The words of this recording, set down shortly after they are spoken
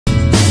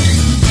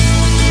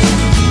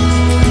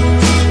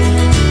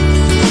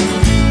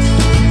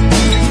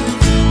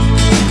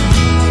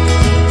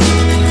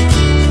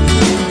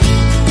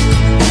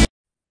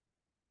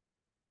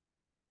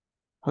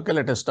Okay,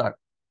 let us start.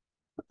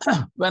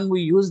 When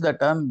we use the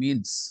term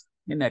means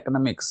in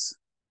economics,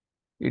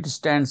 it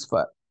stands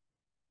for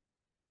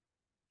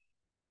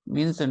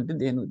means అంటే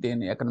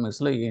దేని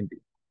economics లో ఏంటి?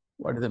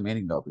 What is the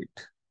meaning of it?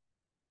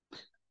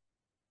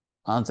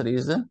 Answer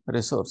is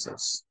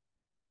resources.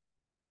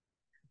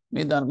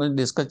 మీ దాని గురించి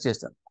discuss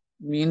చేస్తాను.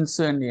 Means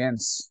and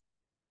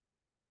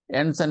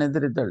ends అనేది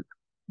result,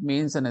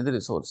 means అనేది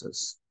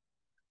resources.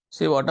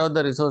 What are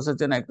the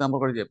resources అని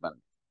ఎగ్జాంపుల్ కూడా చెప్పాను.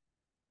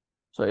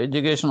 సో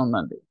ఎడ్యుకేషన్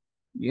ఉందండి,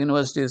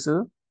 యూనివర్సిటీస్,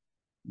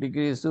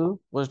 డిగ్రీస్,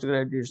 పోస్ట్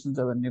గ్రాడ్యుయేషన్స్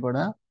అవన్నీ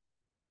కూడా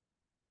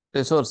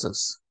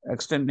resources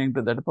extending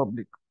to that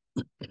public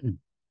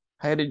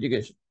higher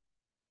education.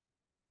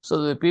 So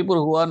the people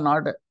who are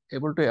not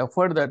able to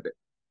afford that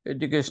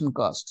education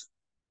cost,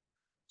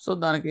 so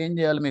దానికి ఏం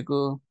చేయాలి? మీకు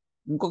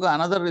ఇంకొక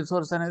అనదర్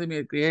రిసోర్స్ అనేది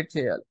మీరు క్రియేట్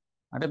చేయాలి,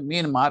 అంటే మీ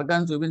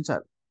మార్గాన్ని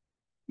చూపించాలి.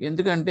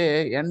 ఎందుకంటే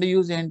ఎండ్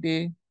యూజ్ ఏంటి?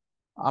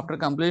 After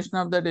completion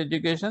of that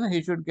education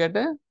he should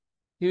get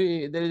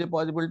there is a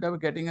possibility of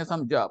getting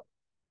some job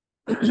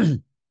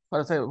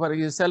for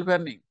his self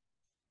earning.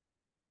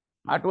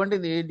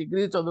 అటువంటిది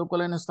డిగ్రీ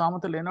చదువుకోలేని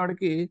స్థామత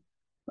లేనివాడికి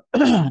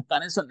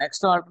కనీసం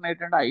నెక్స్ట్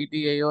ఆల్టర్నేట్ అంటే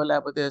ఐటీఐయో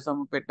లేకపోతే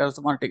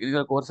పెట్టాల్సి మన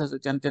టెక్నికల్ కోర్సెస్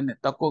చిన్న చిన్న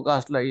తక్కువ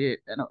కాస్ట్లో అయ్యే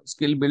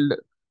స్కిల్ బిల్డ్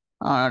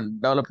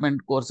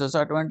డెవలప్మెంట్ కోర్సెస్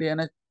అటువంటి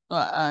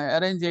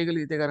అరేంజ్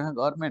చేయగలిగితే కనుక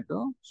government,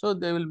 so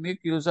they will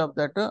make use of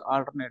that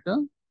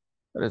alternative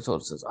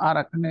resources. ఆ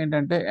రకంగా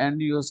ఏంటంటే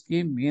ఎండ్ యూస్కి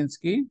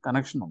మీన్స్కి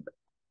కనెక్షన్ ఉంది.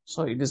 So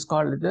it is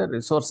called the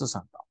resources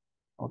అంటాం.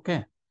 Okay,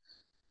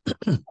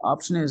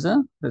 option is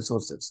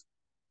resources.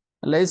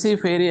 Laissez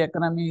faire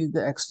economy is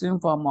the extreme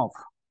form of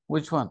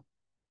which one?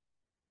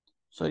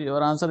 So your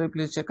answer,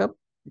 please check up.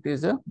 It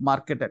is a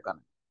market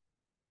economy.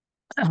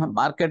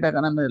 Market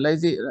economy,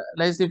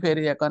 laissez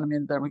faire economy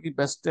in terms of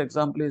best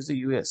example is the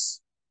US.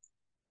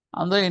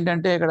 అందులో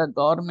ఏంటంటే ఇక్కడ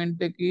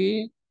government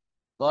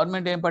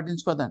ఏం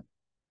పట్టించుకోదండి.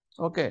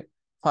 Okay,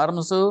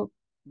 farmers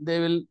they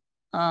will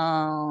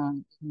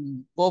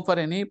go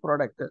for any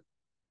product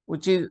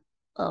which is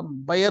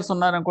buyers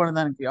ఉన్నారనుకోండి,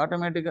 దానికి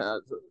ఆటోమేటిక్గా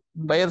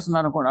buyers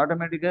ఉన్నారనుకోండి,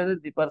 ఆటోమేటిక్గా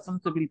the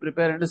persons will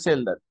prepare and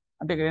sale that.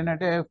 అంటే ఇక్కడ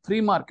ఏంటంటే ఫ్రీ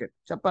మార్కెట్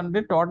చెప్పండి,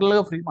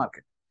 టోటల్గా ఫ్రీ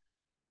మార్కెట్.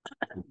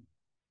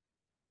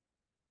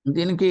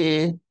 దీనికి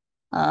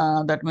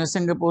దట్ మీన్స్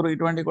సింగపూర్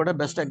ఇటువంటి కూడా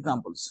best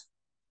examples.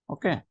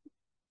 Okay,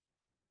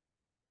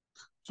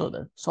 so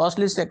that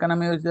socialist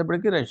economy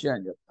వచ్చేటప్పటికి రష్యా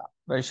అని చెప్తాం,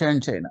 Russia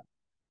and China.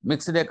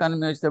 Mixed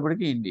economy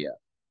వచ్చేటప్పటికి ఇండియా.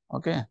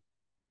 ఓకే,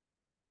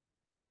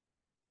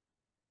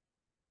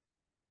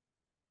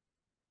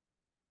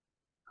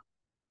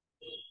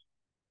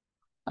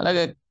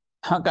 అలాగే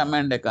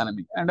command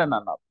economy and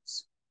none of this.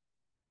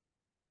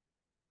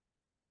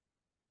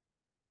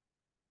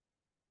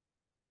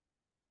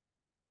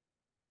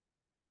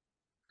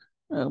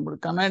 ఇప్పుడు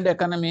కమాండ్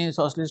ఎకానమీ,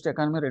 సోషలిస్ట్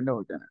ఎకానమీ రెండో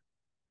ఒకటేనండి,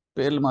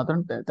 పేర్లు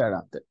మాత్రం తేడా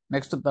అంతే.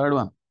 Next third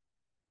one,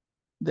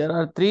 there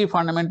are three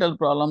fundamental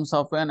problems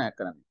of an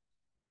economy.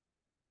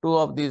 Two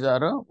of these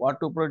are what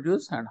to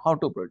produce and how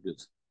to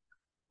produce.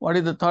 What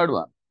is the third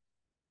one?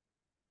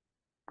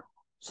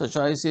 So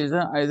choice is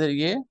either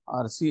A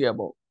or C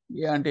above.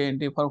 A ante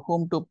enti, for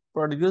whom to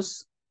produce,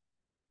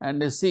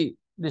 and C,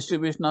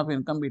 distribution of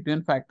income between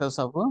factors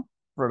of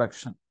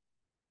production.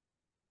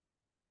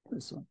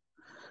 This one.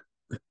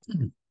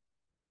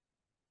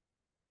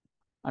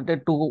 అంటే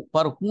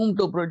for whom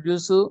to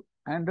produce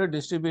and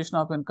distribution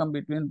of income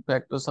between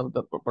factors of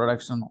the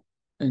production.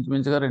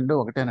 ఇంచుమించుగా రెండు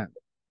ఒకటేనండి,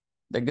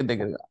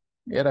 దగ్గరగా.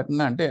 ఏ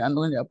రకంగా అంటే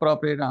అందుకని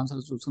appropriate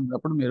answer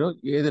చూసుకున్నప్పుడు మీరు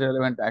ఏది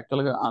రెలవెంట్,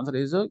 యాక్చువల్గా answer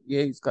is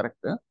a is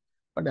correct,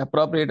 but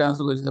appropriate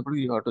answer వచ్చేటప్పుడు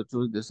you have to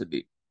choose this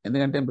D.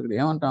 ఎందుకంటే ఇక్కడ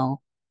ఏమంటాం,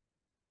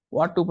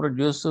 what to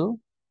produce,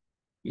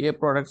 A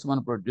products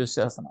మనం ప్రొడ్యూస్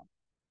చేస్తున్నాం.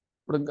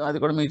 ఇప్పుడు అది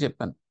కూడా మీకు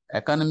చెప్పాను,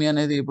 ఎకానమీ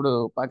అనేది ఇప్పుడు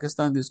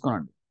పాకిస్తాన్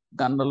తీసుకోనండి,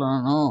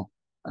 గన్నులను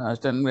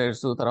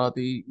స్టెన్గ్రేడ్స్ తర్వాత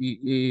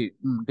ఈ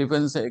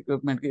డిఫెన్స్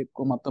ఎక్విప్మెంట్కి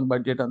ఎక్కువ మొత్తం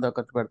బడ్జెట్ అంతా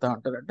ఖర్చు పెడతా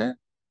ఉంటారంటే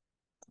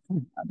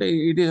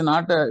it is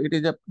not, it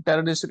is a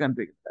terrorist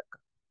country.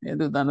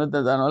 ఎందుకు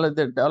దానివల్ల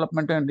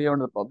development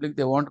and public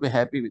they want be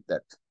happy with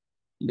that.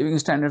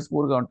 Living standards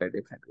పూర్గా ఉంటాయి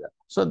డెఫినెట్గా.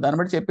 సో దాన్ని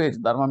బట్టి చెప్పేసి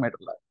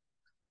థర్మామీటర్ లాగా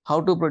హౌ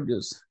టు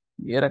ప్రొడ్యూస్,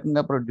 ఏ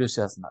రకంగా ప్రొడ్యూస్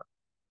చేస్తున్నారు.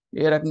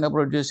 ఏ రకంగా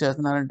ప్రొడ్యూస్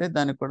చేస్తున్నారంటే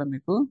దానికి కూడా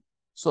మీకు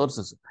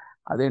సోర్సెస్,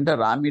 అదేంటే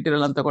రా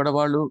మెటీరియల్ అంతా కూడా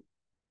వాళ్ళు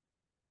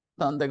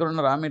తన దగ్గర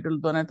ఉన్న రా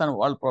మెటీరియల్తోనే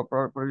వాళ్ళు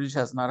ప్రొడ్యూస్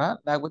చేస్తున్నారా,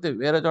 లేకపోతే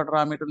వేరే చోట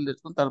రా మెటీరియల్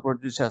తెచ్చుకుని తను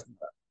ప్రొడ్యూస్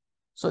చేస్తున్నారా.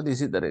 So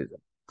this is the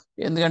reason.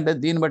 ఎందుకంటే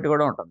దీన్ని బట్టి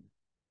కూడా ఉంటుంది.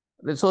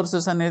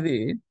 రిసోర్సెస్ అనేది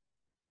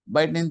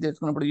బయట నుంచి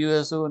తెచ్చుకున్నప్పుడు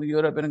US,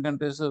 European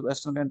countries,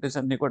 western countries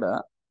అన్నీ కూడా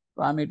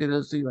రా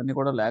మెటీరియల్స్ ఇవన్నీ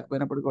కూడా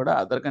లేకపోయినప్పుడు కూడా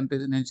అదర్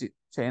కంట్రీస్ నుంచి,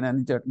 చైనా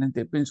నుంచి అటు నుంచి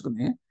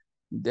తెప్పించుకుని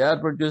they are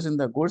producing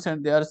the goods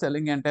and they are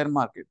selling entire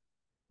market,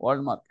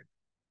 world market.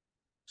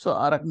 So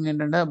ఆ రకంగా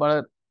ఏంటంటే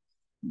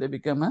they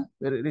become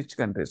very rich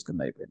countries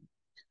కింద అయిపోయింది.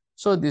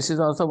 So this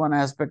is also one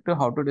aspect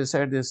how to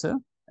decide this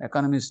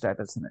economy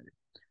status అనేది.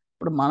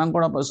 ఇప్పుడు మనం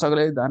కూడా struggle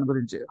అయ్యేది దాని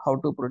గురించి, హౌ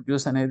టు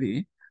ప్రొడ్యూస్ అనేది.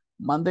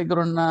 మన దగ్గర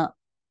ఉన్న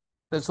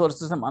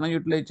రిసోర్సెస్ మనం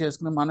యూటిలైజ్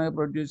చేసుకుని మనమే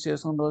ప్రొడ్యూస్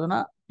చేసుకున్న రోజున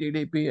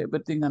టీడీపీ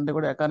ఎవ్రీథింగ్ అంతా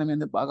కూడా ఎకానమీ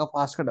అనేది బాగా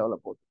ఫాస్ట్గా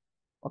డెవలప్ అవుతుంది.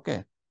 ఓకే,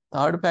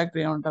 థర్డ్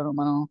ఫ్యాక్టర్ ఏమంటారు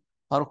మనం,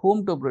 ఫర్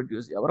హూమ్ టు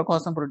ప్రొడ్యూస్, ఎవరి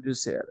కోసం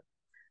ప్రొడ్యూస్ చేయాలి.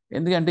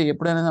 ఎందుకంటే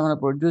ఎప్పుడైనా మనం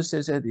ప్రొడ్యూస్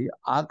చేసేది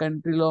ఆ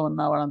కంట్రీలో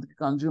ఉన్న వాళ్ళందరికీ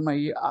కన్జ్యూమ్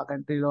అయ్యి ఆ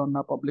కంట్రీలో ఉన్న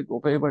పబ్లిక్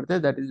ఉపయోగపడితే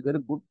that is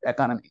very good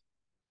economy.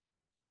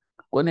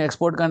 కొన్ని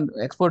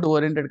ఎక్స్పోర్ట్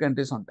ఓరియంటెడ్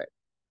కంట్రీస్ ఉంటాయి,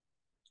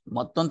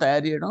 మొత్తం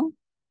తయారు చేయడం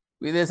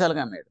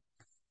విదేశాలకు అమ్మేయడం.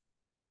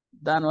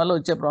 దానివల్ల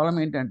వచ్చే ప్రాబ్లం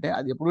ఏంటంటే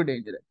అది ఎప్పుడూ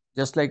danger.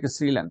 Just like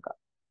Sri Lanka.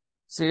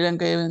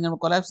 Sri Lanka ఏమైంది,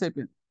 కొలాప్స్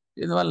అయిపోయింది.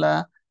 దీనివల్ల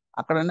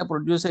అక్కడనే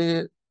ప్రొడ్యూస్ అయ్యే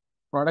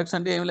ప్రోడక్ట్స్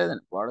అంటే ఏమి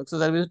లేదండి, products,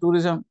 service,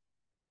 tourism.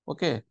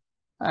 Okay.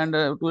 And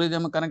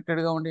tourism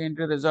కనెక్టెడ్గా ఉండే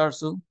ఏంటి,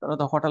 రిసార్ట్స్,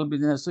 తర్వాత హోటల్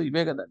బిజినెస్,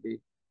 ఇవే కదండి.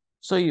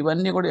 సో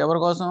ఇవన్నీ కూడా ఎవరి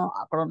కోసం,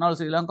 అక్కడ ఉన్న వాళ్ళు,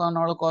 శ్రీలంక ఉన్న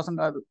వాళ్ళ కోసం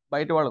కాదు,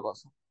 బయట వాళ్ళ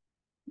కోసం.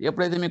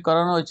 ఎప్పుడైతే మీకు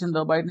కరోనా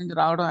వచ్చిందో బయట నుంచి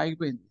రావడం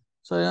ఆగిపోయింది.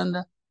 సో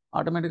ఏముందా,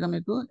 ఆటోమేటిక్గా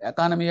మీకు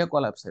ఎకానమీయే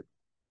కొలాప్స్ అయిపోయింది.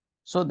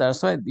 సో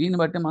దట్స్ వై దీన్ని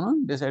బట్టి మనం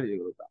డిసైడ్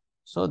చేయగలుగుతాం.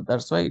 So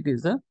that's why it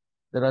is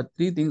there are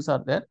 3 things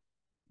are there: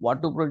 what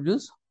to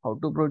produce, how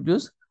to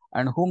produce,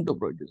 and whom to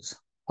produce,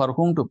 for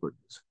whom to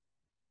produce.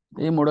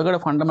 ఈ మూడు కూడా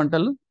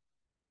fundamental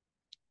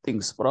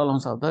things,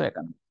 problems of the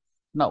economy.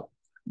 Now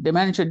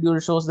demand schedule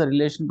shows the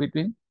relation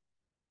between,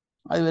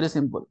 అది very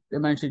simple.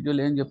 Demand schedule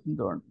ఏం చెప్తుంది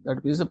చూడండి,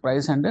 that is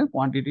price and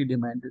quantity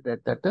demanded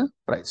at that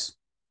price.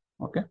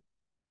 Okay.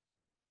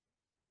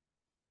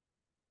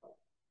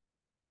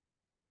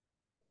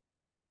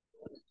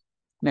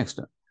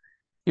 Next,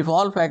 if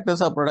all factors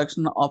of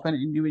production of an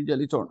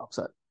individually, చూడండి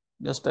ఒకసారి,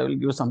 just I will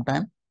give some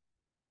time,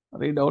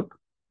 read out,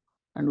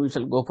 and we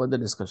shall go for the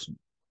discussion.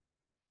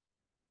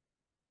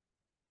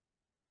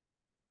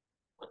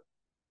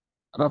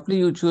 Roughly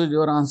you choose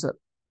your answer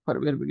for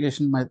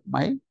verification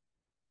my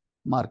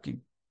marking.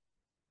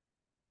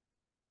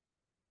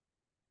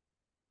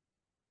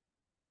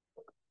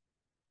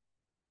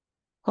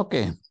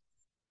 Okay.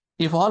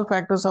 If all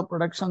factors of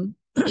production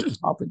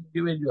of an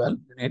individual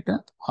unit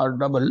are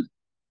double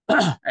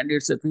and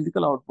its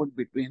physical output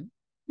between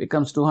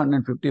becomes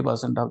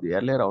 250% of the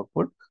earlier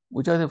output,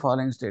 which of the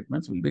following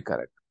statements will be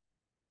correct?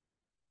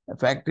 A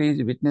factory is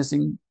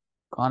witnessing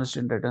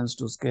constant returns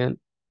to scale.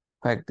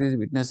 Factory is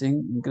witnessing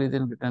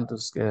increasing return to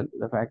scale.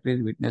 The factory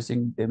is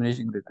witnessing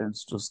diminishing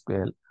returns to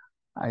scale.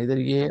 Either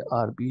A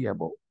or B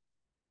above.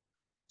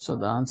 So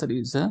the answer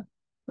is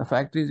the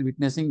factory is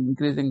witnessing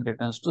increasing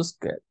returns to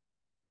scale.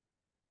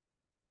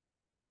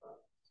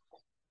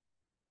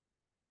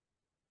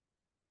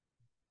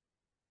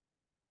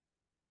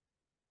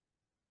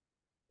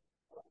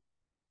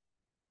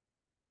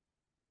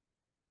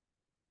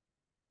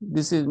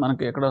 This is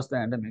మనకి ఎక్కడ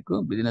వస్తాయంటే మీకు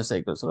business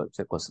cycles లో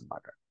వచ్చే question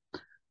మాట.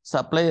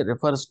 Supply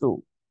refers to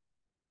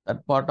that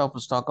part of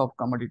stock of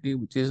commodity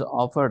which is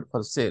offered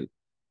for sale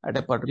at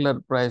a particular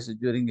price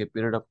during a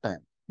period of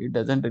time. It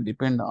doesn't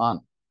depend on.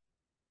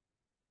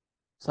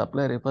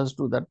 Supply refers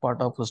to that part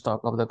of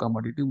stock of the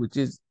commodity which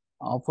is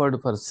offered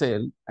for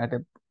sale at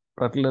a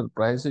particular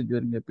price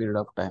during a period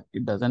of time.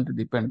 It doesn't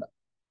depend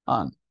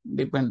on.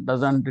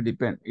 Doesn't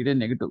depend. It is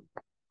negative.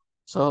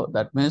 So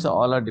that means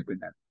all are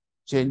dependent.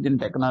 Change in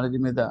technology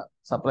మీద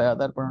supply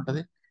ఆధారపడి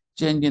ఉంటుంది.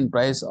 Change in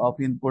price of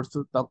inputs,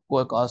 తక్కువ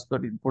cost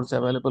తోటి inputs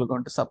అవైలబుల్గా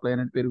ఉంటే supply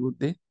అనేది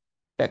పెరుగుద్ది.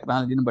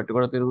 టెక్నాలజీని బట్టి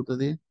కూడా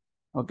పెరుగుతుంది.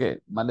 ఓకే.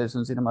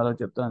 మల్లేశ్వరం సినిమాలో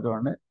చెప్తాను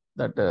చూడండి,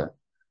 దట్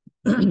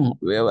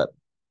వేవర్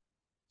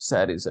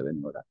శారీస్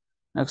అవన్నీ కూడా.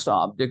 Next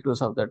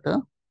objectives of that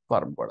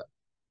firm కూడా.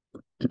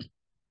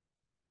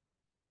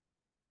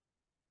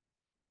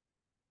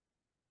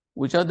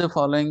 Which of the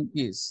following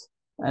is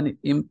an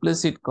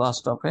implicit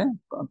cost of a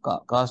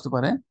cost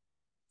for a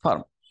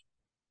firm?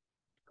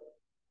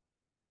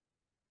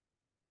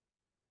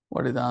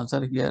 What is the answer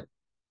here?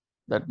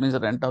 That means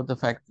the rent of the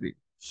factory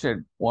shed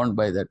owned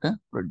by that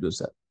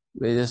producer,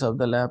 wages of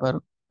the labor,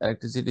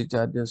 electricity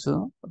charges,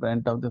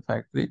 rent of the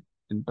factory,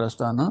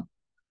 interest on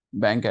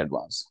bank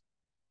advance.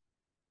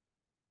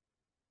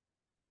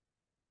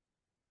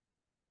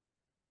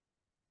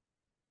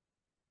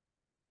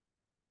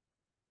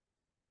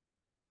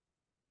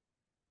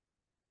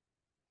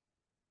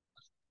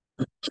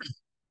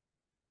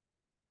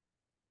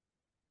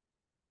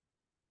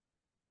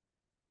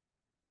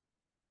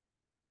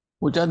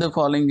 Which of the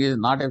following is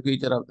not a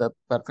feature of the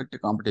perfect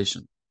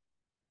competition?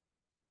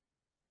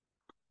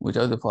 Which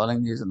of the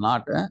following is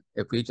not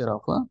a feature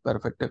of a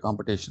perfect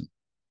competition?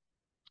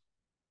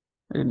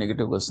 Very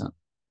negative question.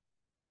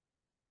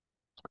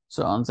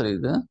 So answer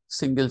is the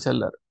single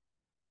seller.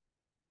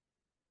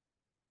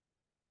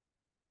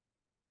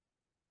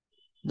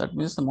 That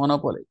means the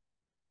monopoly.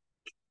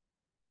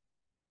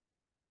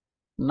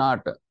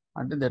 Not.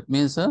 And that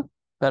means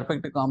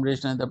perfect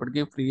combination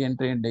అయినప్పటికీ free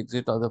entry and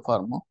exit of the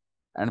firm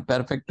and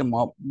perfect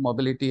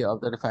mobility of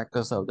the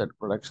factors of that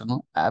production,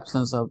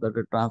 absence of that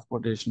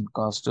transportation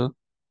cost.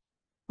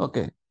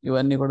 Okay.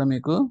 ఇవన్నీ కూడా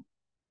మీకు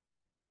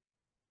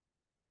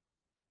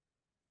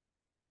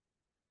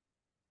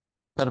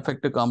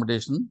perfect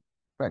accommodation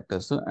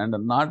factors, and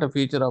not a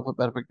feature of a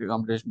perfect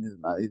accommodation is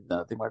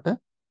nothing but a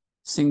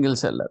single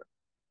seller.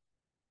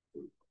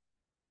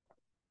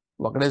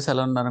 ఒకటే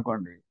seller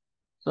ఉందనుకోండి,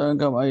 so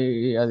ఇంకా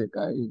అది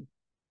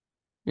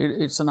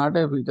it's not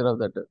a feature of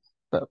that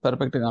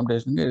perfect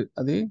competition.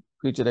 అది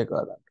ఫీచరే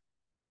కాదంట,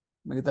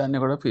 మిగతా అన్ని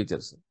కూడా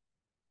features.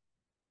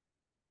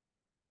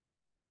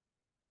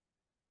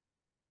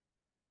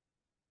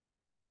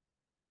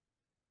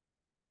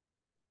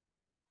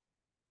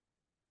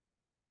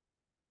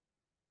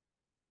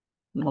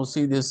 Now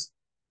see this.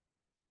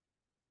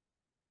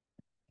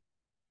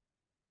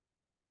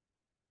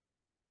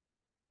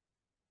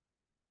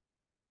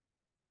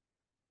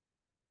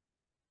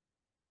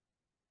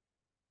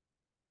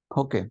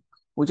 Okay.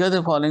 Which of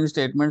the following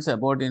statements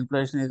about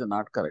inflation is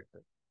not correct?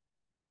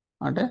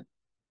 అంటే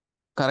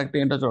కరెక్ట్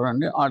ఏంటో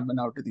చూడండి, ఆడ్ మనీ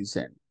అవుట్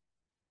తీసేయండి.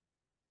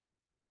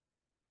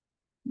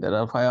 There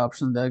are 5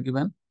 options they are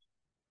given.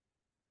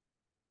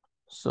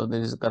 So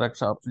there is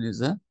correct option is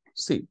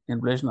C.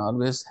 Inflation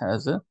always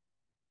has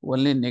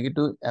only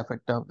negative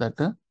effect of that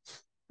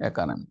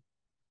economy.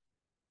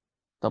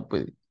 తప్పు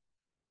ఇది.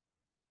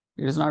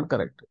 It is not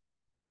correct.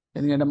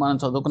 ఎందుకంటే మనం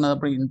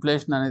చదువుకున్నప్పుడు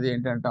inflation అనేది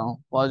ఏంటంటాం,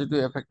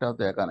 positive effect of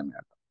the economy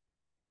అంటాం.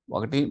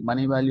 ఒకటి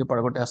money value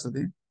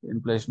పడగొట్టేస్తుంది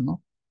inflation.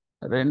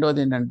 రెండోది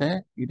ఏంటంటే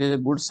it is a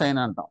good sign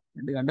అంటాం,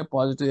 ఎందుకంటే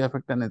పాజిటివ్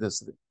ఎఫెక్ట్ అనేది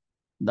వస్తుంది.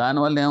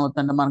 దానివల్ల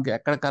ఏమవుతుందంటే మనకి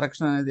ఎక్కడ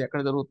కరెక్షన్ అనేది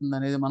ఎక్కడ జరుగుతుంది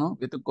అనేది మనం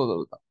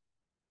వెతుక్కోగలుగుతాం.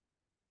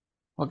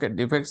 ఓకే,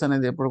 డిఫెక్ట్స్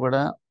అనేది ఎప్పుడు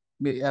కూడా,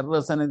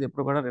 ఎర్రర్స్ అనేది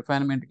ఎప్పుడు కూడా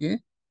రిఫైన్మెంట్కి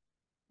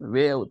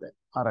వే అవుతాయి.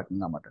 ఆ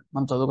రకంగా అన్నమాట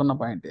మనం చదువుకున్న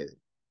పాయింట్ ఏది.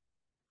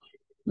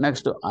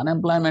 Next,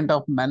 unemployment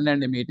of men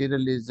and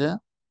material is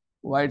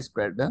wide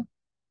spread.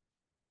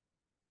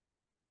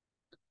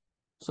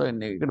 So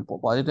ఇక్కడ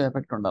పాజిటివ్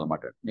ఎఫెక్ట్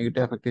ఉండాలన్నమాట,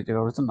 నెగిటివ్ ఎఫెక్ట్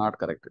ఇచ్చే not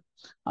correct.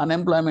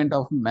 Unemployment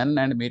of men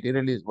and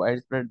material is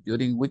wide spread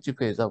during which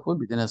phase of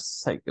business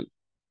cycle.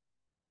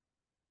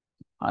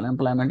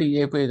 Unemployment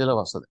ఏ ఫేజ్లో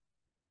వస్తుంది?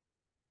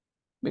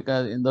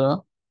 Because ఇందులో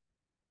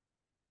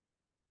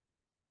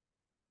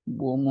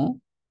boom,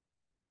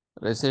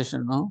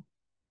 రెసెషను,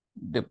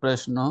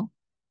 depression,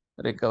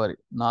 recovery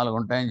 4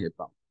 ఉంటాయని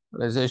చెప్పాం.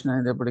 Recession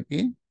అనేటప్పటికీ,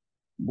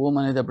 boom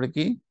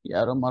అనేటప్పటికీ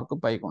యారో మార్కు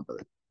పైకి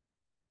ఉంటుంది.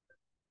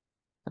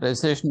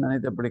 రెసెషన్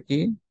అనేటప్పటికీ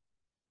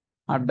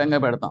అడ్డంగా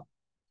పెడతాం.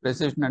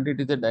 రెసెషన్ అంటే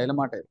it is a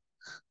dilemma type.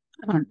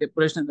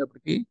 Depression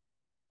అనేటప్పటికీ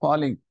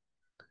ఫాలింగ్.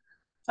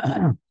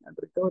 అండ్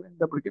రికవరీ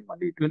అనేటప్పటికీ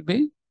మళ్ళీ it will be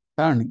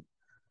turning.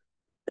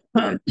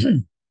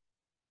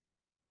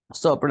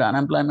 So అప్పుడు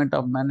unemployment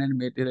of men and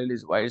material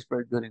is wide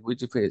spread during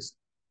which phase?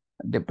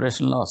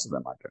 డిప్రెషన్లో వస్తుంది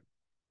అన్నమాట.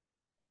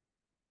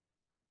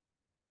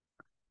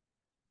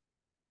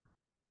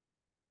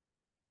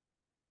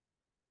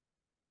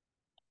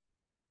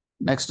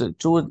 Next,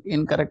 choose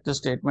incorrect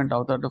statement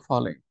out of the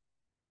following.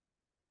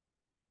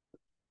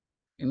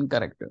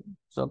 Incorrect.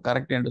 So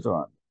correct ఏంటో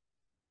చూడండి.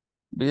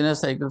 Business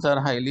cycles are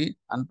highly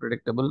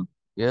unpredictable.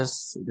 Yes,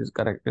 it is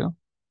correct.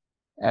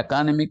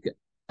 Economic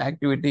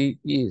activity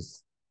is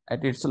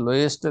at its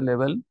lowest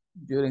level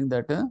during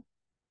that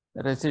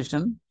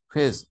recession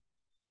phase.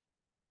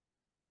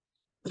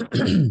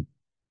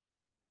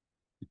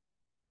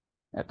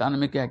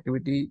 Economic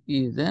activity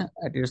is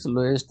at its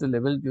lowest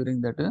level during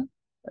that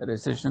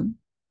recession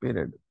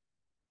period.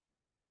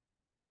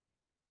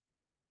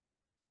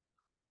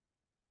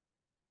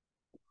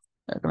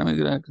 Economic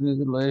activity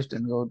is lowest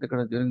and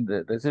during the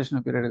recession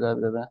period కాదు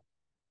కదా,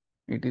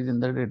 it is in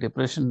that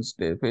depression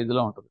phase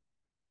లో ఉంటుంది,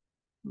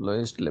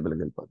 lowest level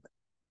వెళ్ళిపోతుంది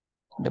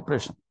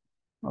depression.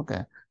 Okay,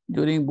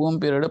 during boom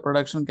period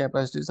production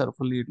capacities are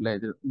fully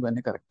utilized.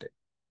 ఇవన్నీ కరెక్టే.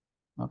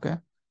 Okay,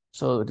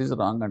 so it is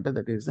wrong అంటే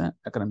that is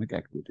economic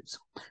activities.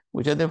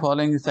 Which are the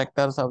following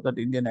sectors of that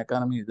Indian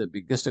economy is the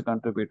biggest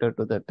contributor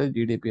to that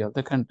GDP of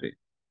the country?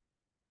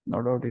 No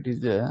doubt it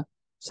is the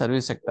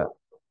service sector.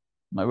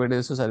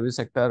 Nowadays service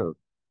sector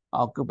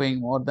occupying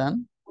more than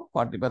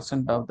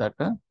 40% of that,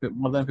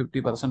 more than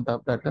 50% of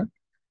that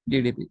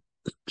GDP.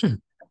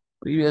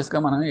 ప్రీవియస్గా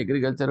మనం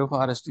agriculture,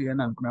 forestry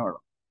అని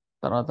అనుకునేవాళ్ళం.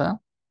 తర్వాత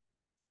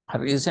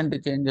recent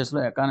చేంజెస్లో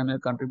economy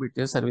contribute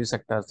చేసే service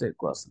sectors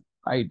ఎక్కువ వస్తుంది.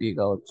 IT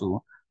కావచ్చు,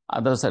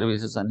 other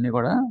services అన్నీ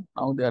కూడా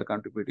now they are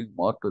contributing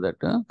more to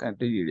that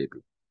country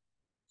GDP.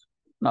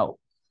 Now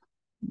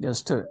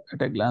just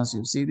at a glance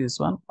you see this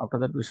one,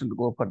 after that we should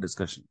go for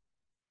discussion.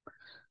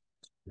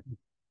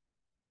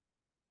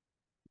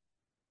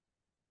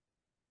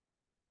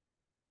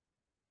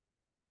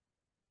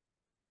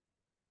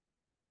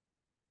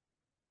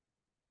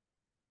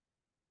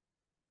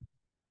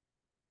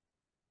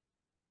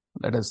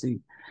 Let us see.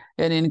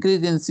 An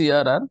increase in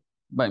CRR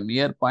by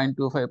mere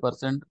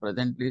 0.25%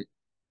 presently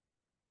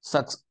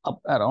sucks up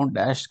around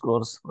dash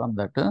crores from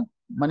that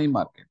money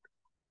market.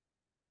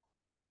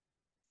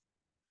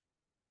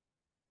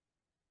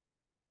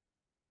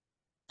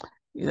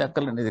 ఇది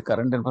అక్కర్లేండి, ఇది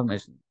current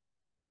information.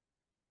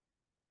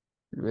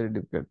 Very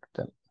difficult to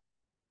tell.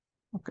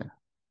 Okay,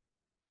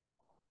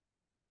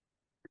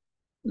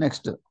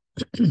 next.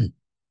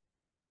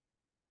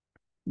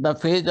 The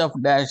phase of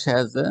dash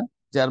has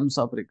germs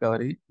of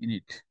recovery in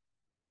it.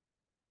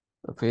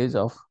 The phase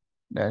of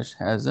dash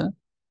has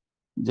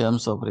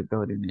germs of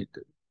recovery in it.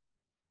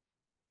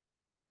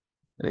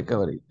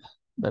 Recovery,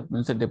 that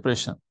means a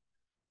depression.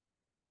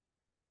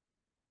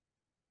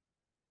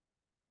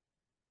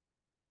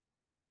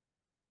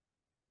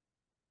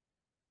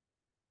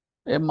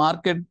 A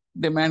market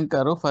demand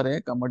curve for a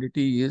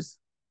commodity is,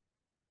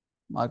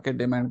 market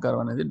demand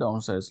curve అనేది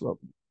down side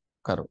slope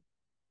curve.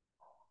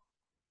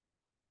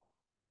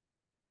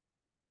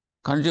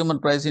 Consumer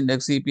price index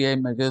CPI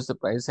measures the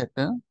price at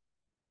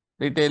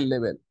retail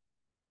level.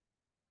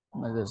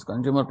 Measures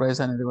consumer price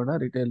అనేది కూడా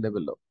retail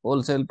లెవెల్లో,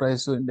 wholesale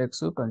price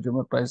index,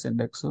 consumer price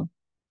index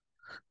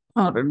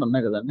రెండు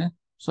ఉన్నాయి కదండి.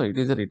 So it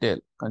is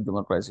retail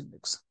consumer price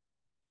index.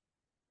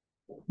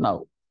 Now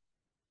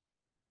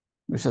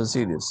we shall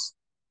see this.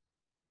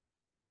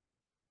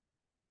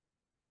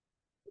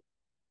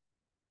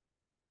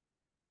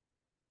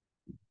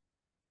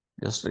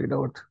 Just read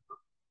out.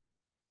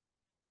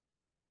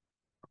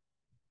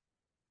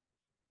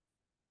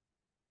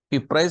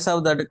 If price of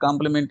that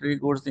complementary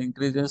goods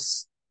increases,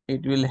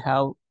 it will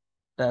have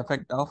the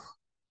effect of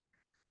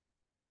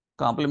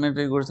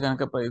complementary goods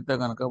ganaka price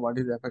ganaka.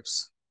 What is the effects?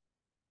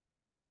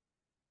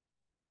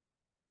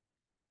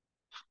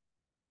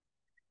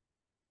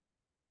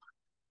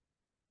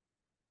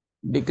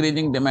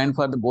 Decreasing demand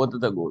for both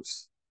the goods.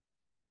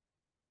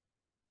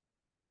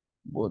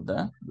 Both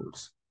the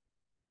goods.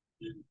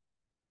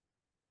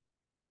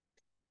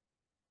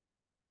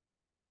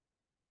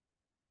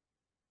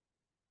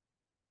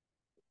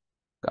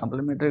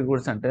 Complementary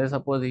goods అంటే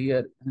suppose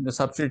year ఇంకా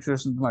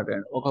substitutions అనమాట.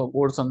 ఒక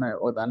goods ఉన్నాయి,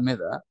 ఒక దాని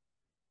మీద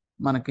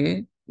మనకి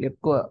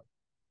ఎక్కువ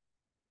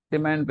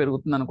డిమాండ్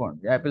పెరుగుతుంది అనుకోండి.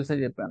 యాపిల్సే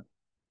చెప్పాను.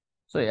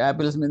 సో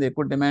యాపిల్స్ మీద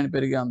ఎక్కువ డిమాండ్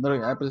పెరిగి అందరూ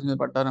యాపిల్స్ మీద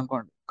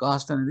పట్టారనుకోండి,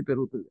 కాస్ట్ అనేది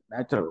పెరుగుతుంది.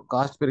 న్యాచురల్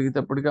కాస్ట్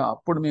పెరిగేటప్పటికి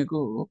అప్పుడు మీకు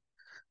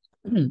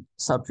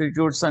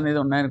సబ్స్టిట్యూట్స్ అనేది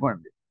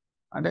ఉన్నాయనుకోండి,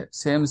 అంటే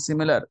సేమ్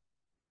సిమిలర్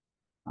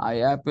ఆ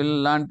యాపిల్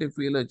లాంటి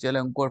ఫీల్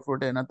వచ్చేలా ఇంకో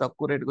ఫ్రూట్ అయినా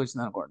తక్కువ రేటుకి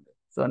వచ్చింది అనుకోండి,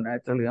 సో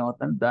న్యాచురల్గా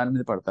ఏమవుతుంది, దాని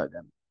మీద పడుతుంది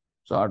అని.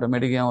 సో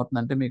ఆటోమేటిక్గా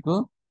ఏమవుతుందంటే మీకు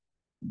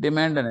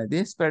డిమాండ్ అనేది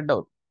స్ప్రెడ్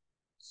అవుతుంది.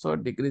 So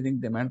decreasing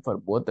demand for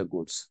both the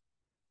goods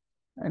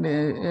and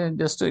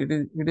just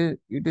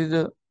it is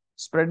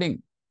spreading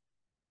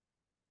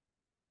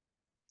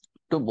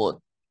to both.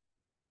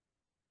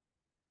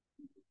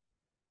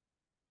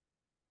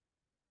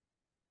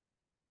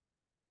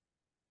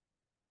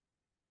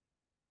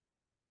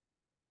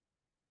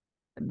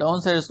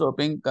 Downside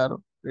sloping curve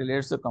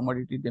relates the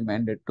commodity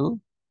demanded to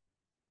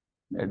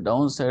a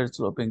downside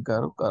sloping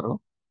curve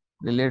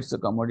relates the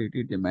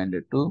commodity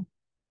demanded to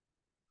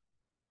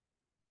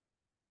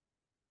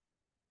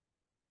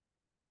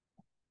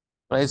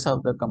price of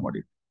the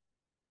commodity,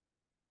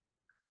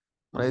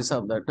 price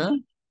of that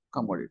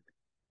commodity.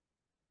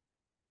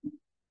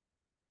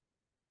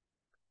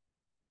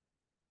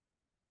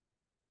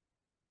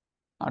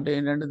 అంటే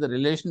ఏంటంటే the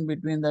relation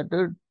between that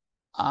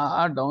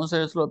ఆ down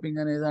side sloping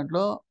అనే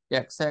దాంట్లో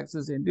X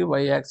axis ఏంటి, why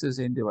axis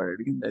ఏంటి వాడు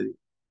అడిగింది అది.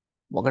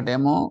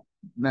 ఒకటేమో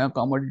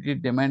కమోడిటీ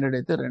డిమాండెడ్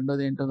అయితే,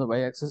 రెండోది ఏంటో why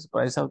axis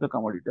price of the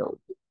commodity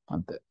అవుతుంది,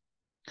 అంతే.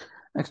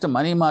 Next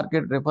money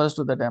market refers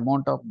to that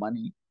amount of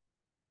money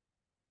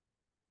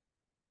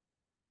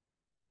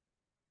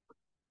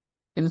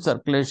in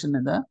circulation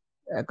in the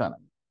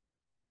economy.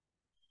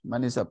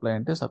 Money supply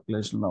అంటే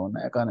సర్క్యులేషన్లో ఉన్న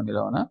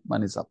ఎకానమీలో ఉన్న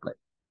money supply,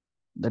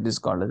 that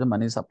is called as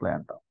money supply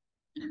అంటాం.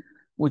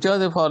 Which of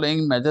the following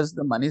measures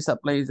the money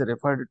supply is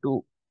referred to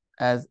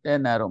as a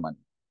narrow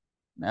money?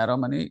 Narrow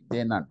money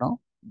దేని అంటాం,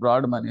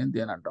 broad money అని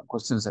దేని అంటాం?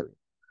 క్వశ్చన్స్ అవి.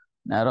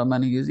 narrow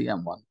money is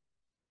M1.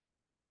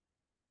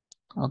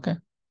 Okay.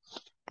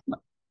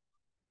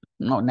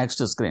 Now next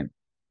screen.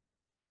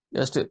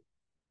 Just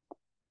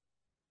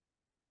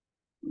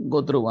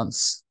go through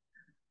once.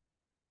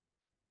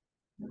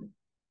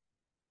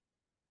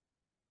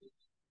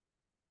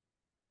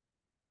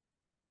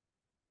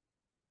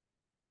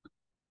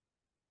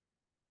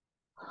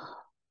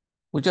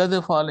 Which of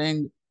the following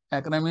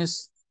economists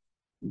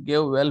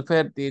give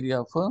welfare theory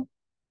of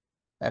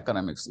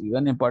economics?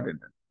 Even important.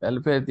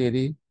 Welfare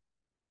theory,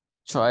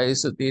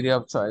 choice theory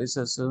of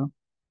choices,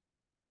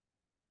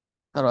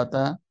 తర్వాత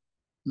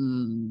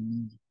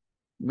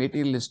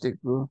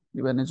materialistic,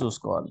 ఇవన్నీ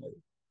చూసుకోవాలి.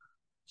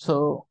 So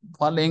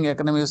following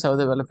economies of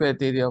the welfare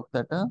theory of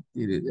that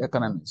theory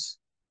economies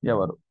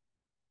ఎవరు?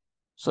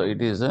 So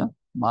it is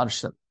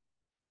martial,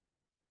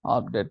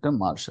 object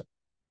martial.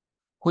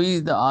 Who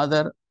is the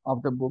author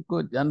of the book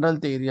general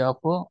theory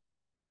of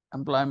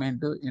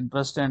employment,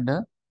 interest and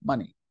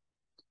money?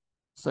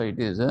 So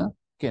it is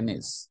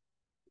కెనీస్.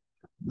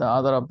 The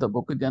author of the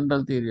book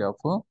general theory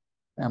of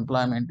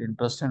employment,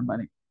 interest and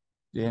money,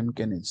 JM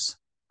కెనీస్.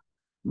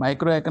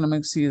 Micro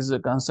economics is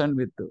concern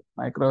with,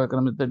 micro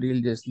economics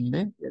deal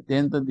చేస్తుంది,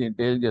 దేంతో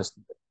deal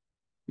చేస్తుంది?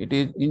 It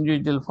is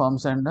individual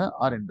forms and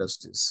are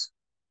industries.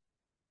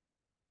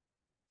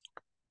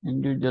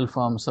 Individual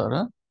forms are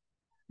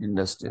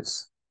industries.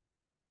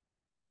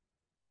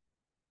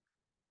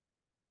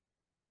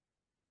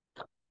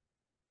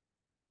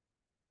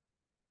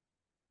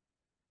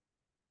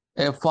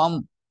 A form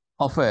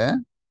of a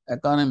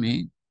economy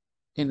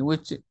in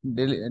which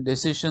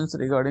decisions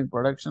regarding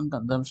production,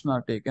 consumption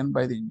are taken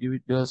by the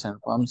individuals and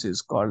firms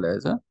is called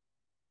as a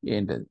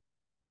ఏంటది?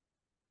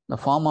 The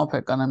form of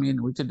economy in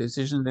which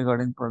decisions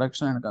regarding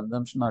production and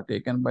consumption are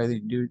taken by the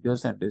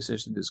individuals and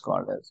decisions is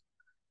called as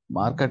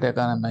market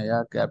economy,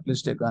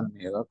 capitalist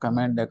economy,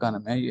 command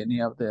economy, any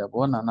of the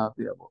above, none of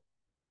the above.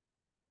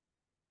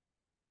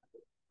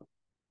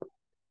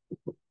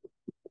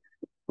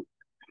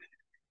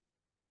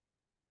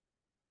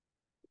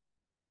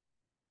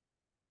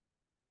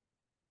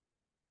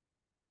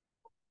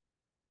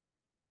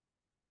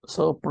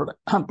 So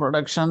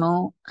production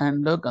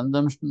and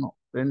consumption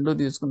రెండు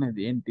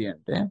తీసుకునేది ఏంటి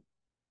అంటే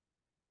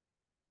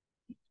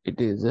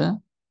it is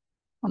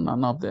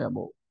none of the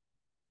above.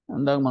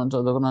 ఇందాక మనం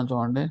చదువుకున్నాం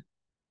చూడండి,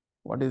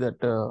 what is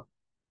that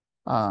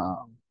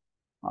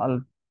all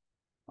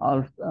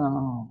all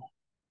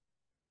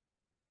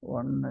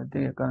one అయితే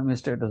economy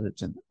status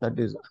వచ్చింది. దట్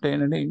ఈస్ అంటే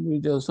ఏంటంటే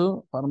ఇండివిజువల్స్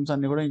ఫర్మ్స్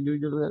అన్ని కూడా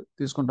ఇండివిజువల్గా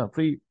తీసుకుంటారు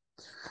free.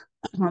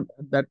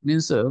 That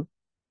means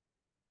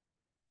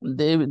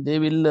they they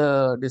will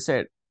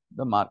decide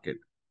the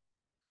market.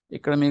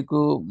 ఇక్కడ మీకు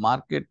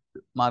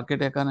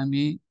మార్కెట్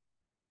ఎకానమీ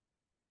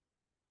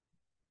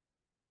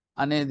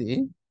అనేది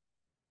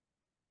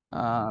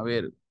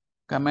వేరు.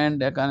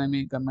 కమాండ్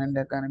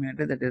ఎకానమీ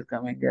అంటే that is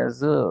coming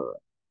as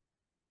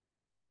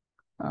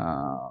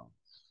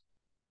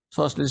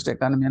socialist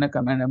economy అనే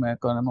కమాండ్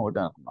ఎకానమీ ఒకటి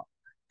అనుకున్నాం.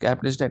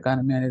 క్యాపిటలిస్ట్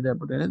ఎకానమీ అనేది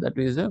అప్పుడు దట్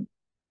ఈస్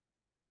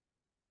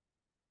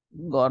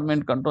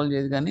గవర్నమెంట్ కంట్రోల్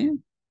చేయదు కానీ,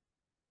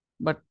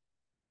 but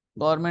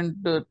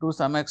government to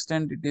some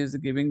extent it is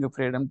giving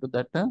freedom to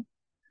that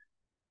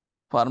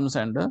forms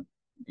and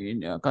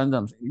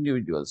consumption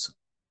individuals.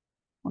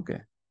 Okay,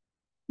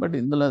 but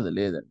ఇందులో అది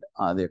లేదండి.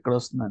 అది ఎక్కడ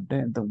వస్తుందంటే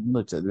ఇంతకు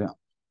ముందు చదివాం.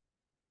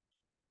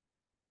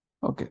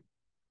 Okay,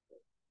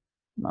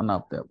 none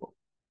of the above.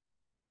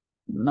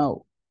 Now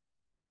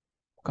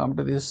come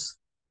to this.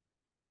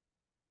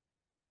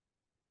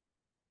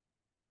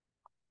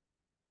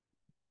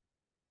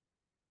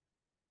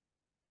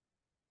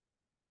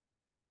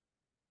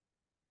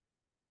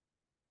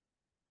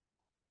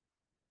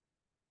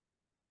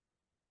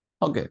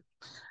 Okay,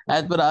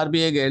 as per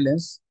RBI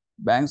guidelines,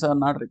 banks are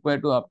not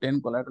required to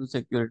obtain collateral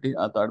security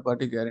or third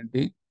party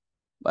guarantee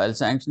while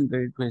sanctioning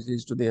credit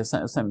facilities to the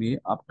SME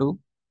up to,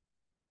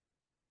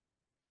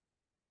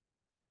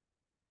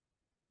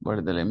 what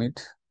is the limit?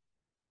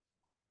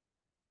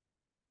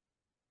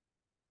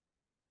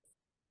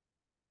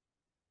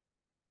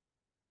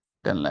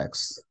 $10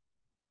 lakhs.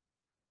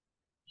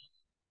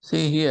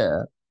 See here,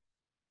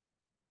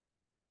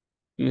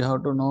 you have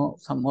to know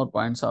some more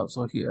points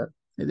also here.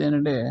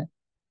 ఇదేంటంటే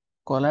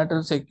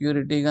collateral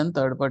security కానీ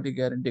third party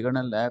guarantee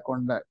కానీ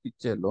లేకుండా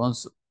ఇచ్చే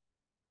loans,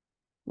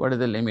 what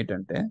is the limit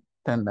అంటే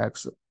 10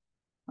 lakhs.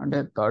 అంటే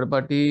third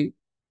party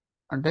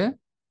అంటే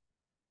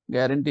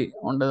guarantee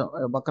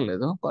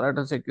ఇవ్వక్కర్లేదు.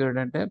 Collateral security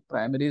అంటే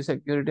primary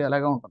security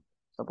అలాగే ఉంటుంది.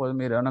 సపోజ్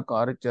మీరు ఏమైనా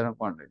కార్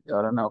ఇచ్చారనుకోండి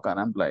ఎవరైనా ఒక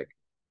అన్ఎంప్లాయ్కి,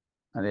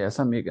 అది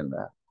ఎస్ఎంఈ కింద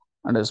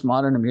అంటే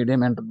స్మాల్ అండ్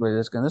మీడియం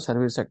ఎంటర్ప్రైజెస్ కింద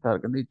సర్వీస్ సెక్టార్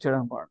కింద ఇచ్చాడు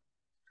అనుకోండి.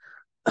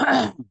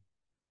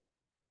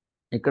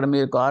 ఇక్కడ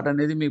మీరు కార్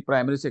అనేది మీ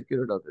ప్రైమరీ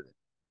సెక్యూరిటీ అవుతుంది.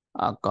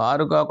 ఆ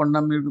కారు కాకుండా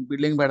మీరు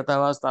బిల్డింగ్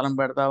పెడతావా స్థలం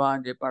పెడతావా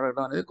అని చెప్పి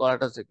అడగడం అనేది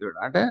కొలాటరల్ సెక్యూరిటీ,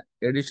 అంటే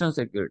additional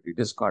security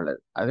it is called.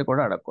 అది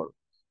కూడా అడగకూడదు.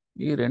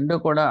 ఈ రెండు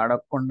కూడా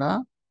అడగకుండా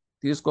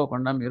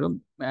తీసుకోకుండా మీరు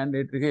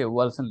మ్యాండేటరీగా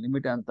ఇవ్వాల్సిన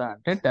లిమిట్ ఎంత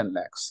అంటే 10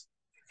 lakhs.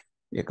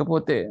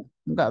 ఇకపోతే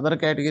ఇంకా అదర్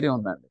కేటగిరీ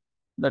ఉందండి.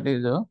 That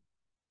is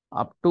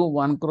up to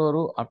 1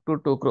 crore, up to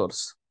 2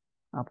 crores.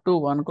 Up to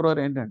 1 crore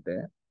ఏంటంటే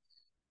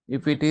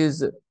if it is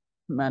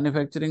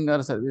manufacturing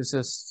or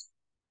services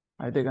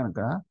అయితే కనుక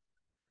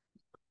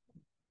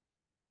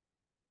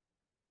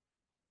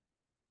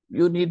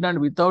you need not,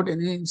 without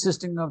any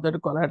insisting of that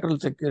collateral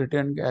security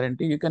and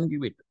guarantee, you can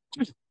give it.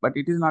 But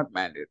it is not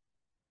mandate.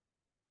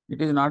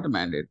 It is not a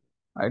mandate.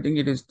 I think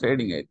it is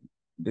trading. It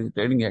is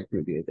trading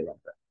activity.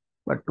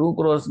 But 2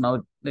 crores now,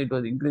 it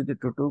was increased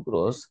to 2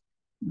 crores.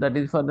 That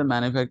is for the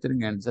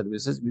manufacturing and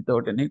services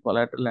without any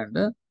collateral and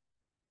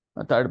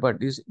third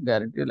parties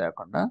guarantee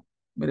లేకుండా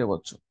మీరు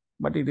ఇవ్వచ్చు.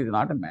 But it is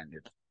not a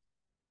mandate.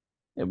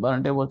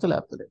 ఇవ్వాలంటే ఇవ్వచ్చు,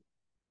 లేకపోతే.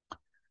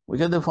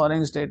 Which are the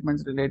following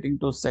statements relating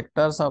to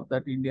sectors of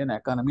that Indian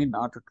economy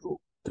not true?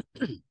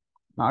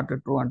 Not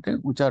true ante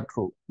which are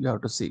true, you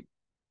have to see.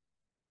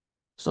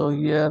 So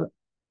here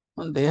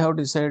they have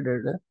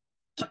decided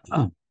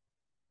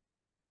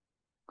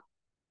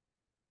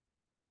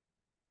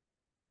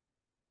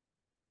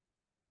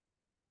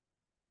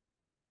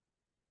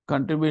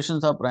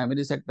contributions of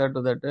primary sector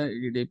to that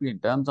GDP in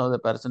terms of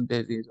the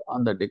percentage is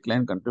on the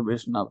decline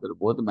contribution of the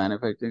both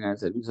manufacturing and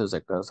services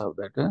sectors of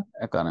that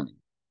economy,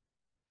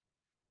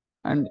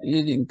 and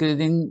is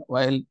increasing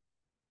while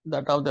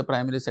that of the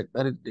primary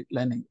sector is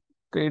declining.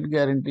 Credit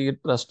guarantee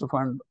trust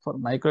fund for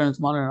micro and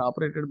small and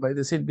operated by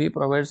the SIDBI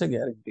provides a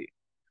guarantee.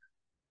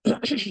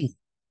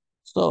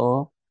 So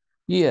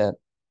here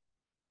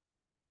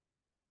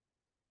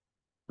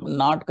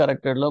not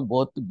corrected lo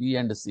both B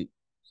and C.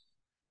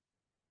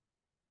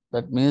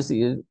 That means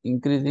is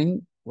increasing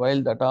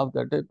while that of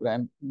that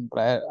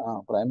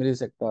primary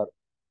sector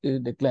is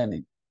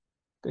declining.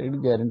 Credit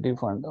guarantee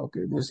fund.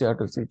 Okay, this you have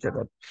to see check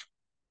out.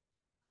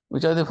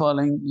 Which are the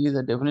following is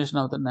the definition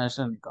of the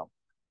national income?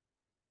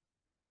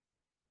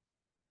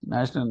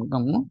 National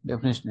income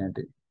definition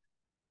ఏంటి?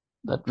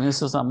 That means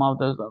the sum of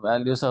the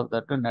values of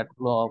that net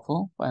flow of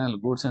final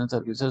goods and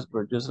services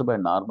produced by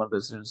normal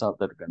residents of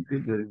that country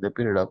during the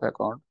period of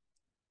account.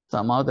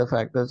 Some of the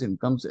factors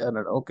incomes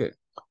earned. Okay,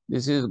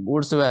 this is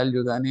goods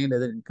value కానీ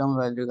లేదా income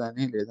value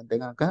కానీ లేదంటే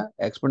కనుక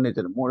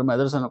expenditure, 3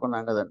 methods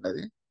అనుకున్నాం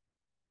కదండి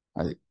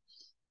అది.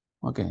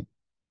 Okay,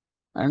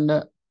 and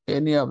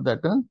any of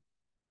that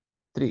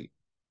three.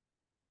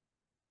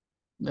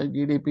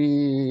 GDP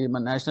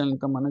మన national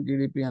income అన్న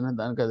జీడిపి అనే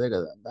దానికి అదే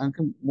కదా,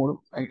 దానికి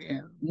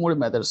మూడు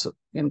methods: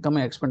 income,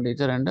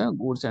 expenditure and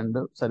goods and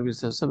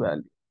services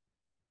value.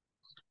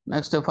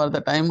 Next, for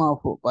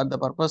the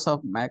purpose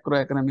of macro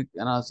economic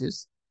analysis,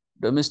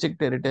 domestic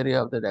territory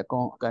of the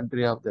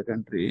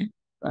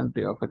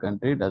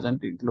country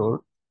doesn't include.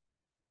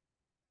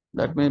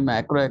 That mean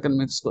macro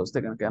ఎకనామిక్స్కి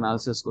వస్తే కనుక,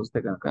 అనాలిసిస్కి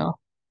వస్తే కనుక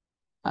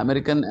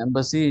American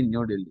embassy in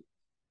New Delhi.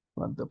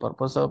 For the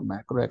purpose of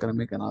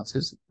macroeconomic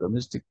analysis,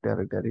 domestic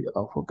territory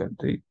of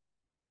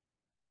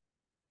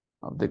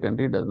the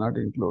country does not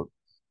include.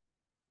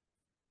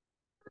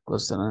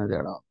 Question అనేది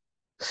అడ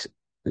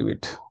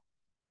repeat.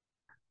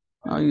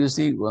 Now you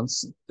see once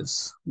this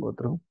go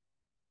through.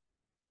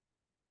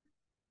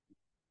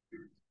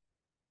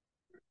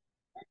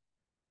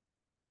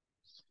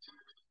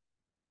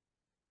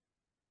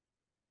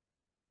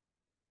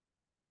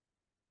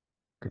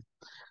 Okay.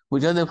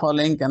 Which of the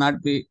following cannot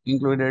be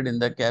included in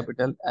the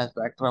capital as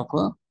factor of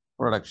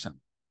production?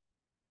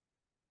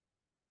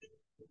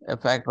 A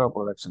factor of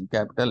production,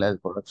 capital as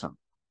production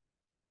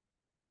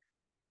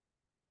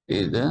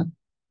is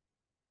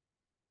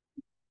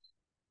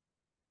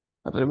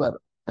river.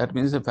 That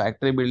means the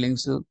factory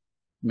buildings,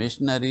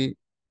 machinery,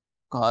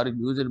 car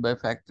used by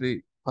factory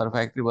for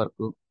factory work,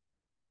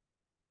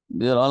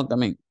 these are all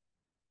coming.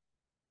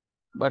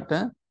 But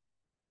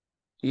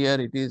here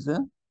it is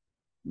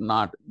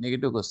not.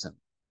 Negative question.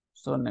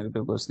 So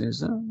negative question is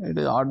it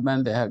is odd man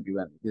they have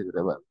given. It is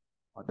river,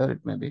 whatever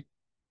it may be.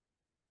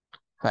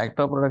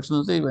 Factor of production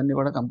also ఇవన్నీ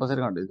కూడా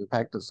కంపల్సరీగా ఉంటుంది.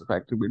 Factors,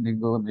 factory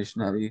building,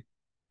 machinery,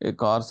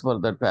 cars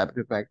for that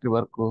factory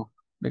work,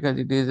 because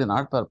it is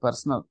not for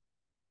personal.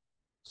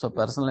 So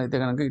personal అయితే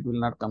కనుక it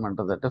will not come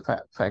అంటర్ that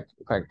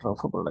factor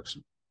of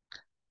production.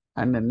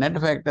 And net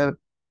factor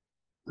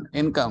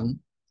income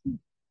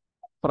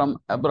from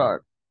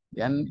abroad,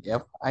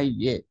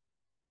 NFIA,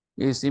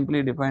 is simply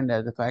defined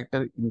as the factor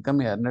income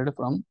earned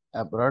from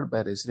abroad by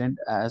resident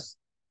as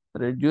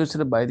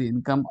reduced by the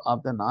income of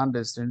the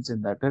non-residents in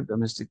that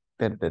domestic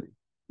territory.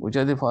 Which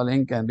of the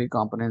following can be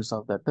components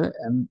of that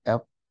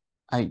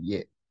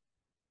NFIA?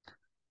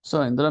 So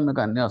ఇందులో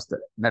మీకు అన్నీ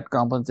వస్తాయి. Net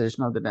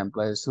compensation of that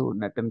employees,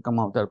 net income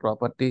of that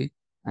property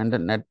and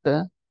net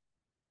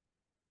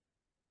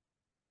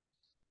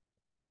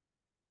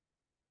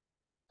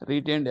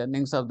retained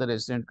earnings of the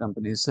resident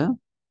companies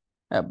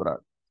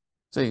abroad.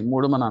 So ఈ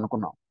మూడు మనం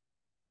అనుకున్నాం.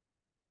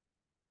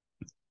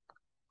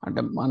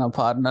 అంటే మన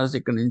ఫారినర్స్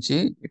ఇక్కడ నుంచి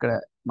ఇక్కడ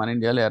మన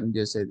ఇండియాలో ఎర్న్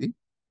చేసేది,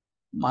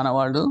 మన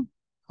వాళ్ళు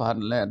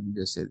ఫారిన్లో ఎర్న్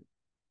చేసేది.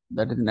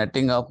 That is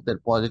netting of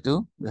that positive,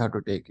 we have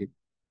to take it.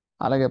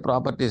 అలాగే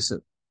ప్రాపర్టీస్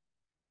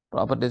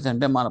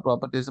అంటే మన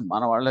ప్రాపర్టీస్,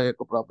 మన వాళ్ళ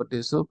యొక్క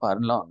ప్రాపర్టీస్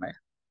ఫారిన్లో ఉన్నాయి,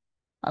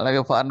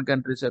 అలాగే ఫారిన్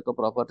కంట్రీస్ యొక్క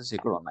ప్రాపర్టీస్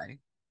ఇక్కడ ఉన్నాయి.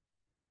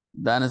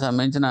 దానికి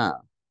సంబంధించిన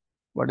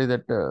వాట్ ఈస్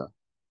దట్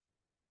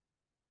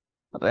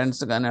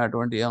రెంట్స్ కానీ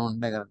అటువంటి ఏమైనా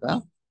ఉంటాయి కనుక,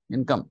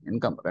 ఇన్కమ్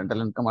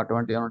రెంటల్ ఇన్కమ్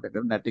అటువంటి ఏమైనా ఉంటాయి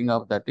కదా, netting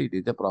of that it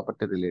is the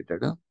property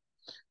related.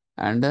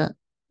 And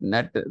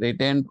net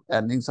retain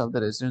earnings of the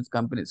residence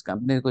కంపెనీస్కి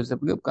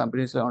వచ్చేటప్పుడు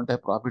కంపెనీస్లో ఉంటాయి,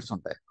 ప్రాఫిట్స్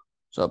ఉంటాయి.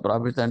 సో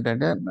ప్రాఫిట్స్ అంటే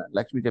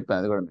లక్ష్మి చెప్పాను,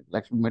 అది కూడా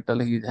Lakshmi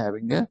metal is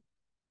having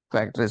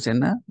factories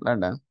in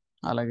London.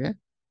 అలాగే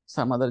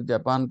some other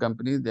Japan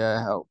company they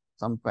have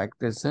some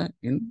factories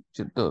in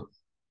Chittoor.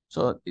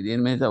 So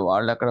దీని మీద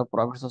వాళ్ళు అక్కడ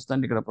ప్రాఫిట్స్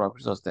వస్తాయి, ఇక్కడ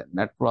ప్రాఫిట్స్ వస్తాయి.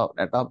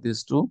 Net of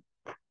these two,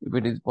 if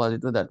it is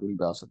positive, that will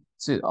be awesome.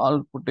 See, all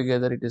put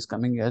together it is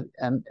coming as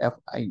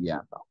NFIA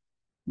అంటాం.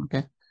 Okay,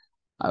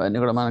 అవన్నీ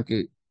కూడా మనకి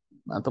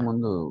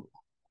అంతకుముందు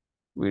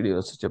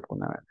videos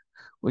చెప్పుకున్నామండి.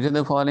 Which of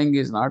the following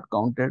is not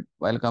counted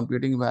while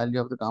computing value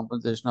of the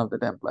compensation of the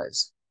employees?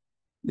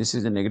 This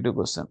is a negative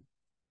question.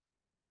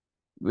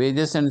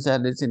 Wages and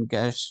salaries in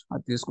cash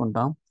అది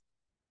తీసుకుంటాం.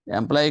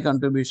 Employee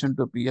contribution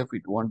to PF,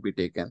 it won't be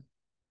taken.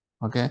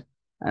 Okay,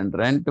 and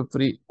rent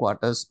free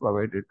quarters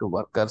provided to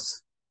workers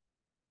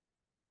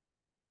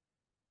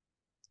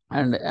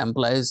and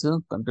employees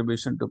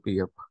contribution to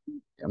PF.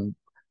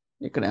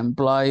 ఇక్కడ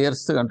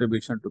employers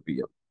contribution to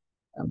PF,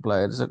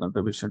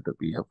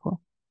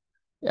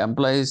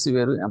 employees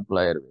వేరు,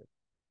 employer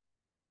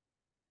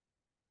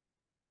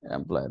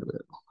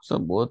వేరు. So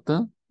both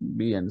B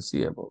and C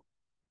above.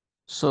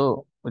 So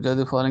which of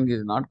the following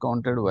is not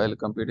counted while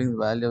computing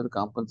the value of the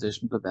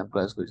compensation to the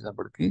employees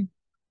వచ్చినప్పటికీ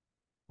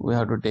we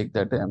have to take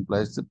that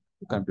employees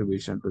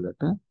contribution to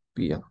that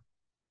PF.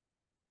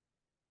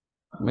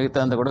 మిగతా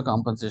అంతా కూడా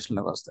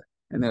కాంపన్సేషన్లోకి వస్తాయి.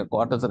 ఎందుకంటే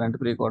quarters, rent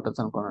free quarters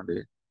అనుకోనండి,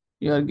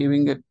 you are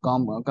giving a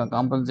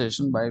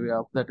compensation by way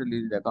of that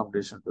lease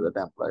accommodation to that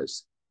employees.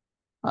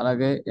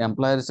 అలాగే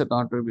employers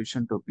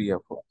contribution to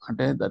PF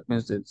అంటే that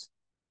means it's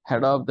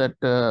head of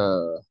that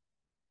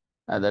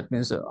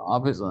means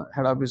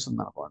head office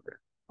ఉంది అనుకోండి.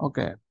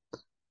 Okay,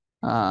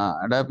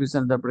 head office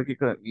అనేటప్పటికి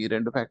ఇక్కడ ఈ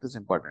రెండు factors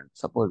important.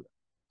 Suppose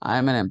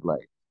I'm N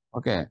employee,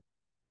 okay,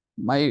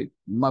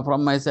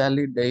 from my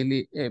salary daily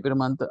every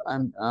month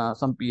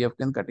some PF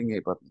కింద cutting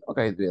అయిపోతుంది ఒక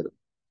 5,000.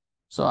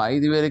 సో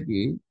 5,000కి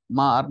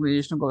మా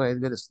ఆర్గనైజేషన్కి ఒక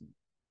 5,000 ఇస్తుంది,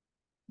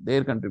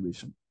 there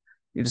contribution.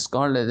 It's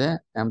called as a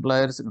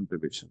employers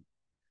contribution.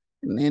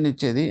 నేను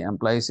ఇచ్చేది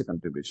ఎంప్లాయీస్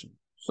కంట్రిబ్యూషన్.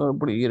 సో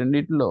ఇప్పుడు ఈ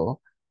రెండింటిలో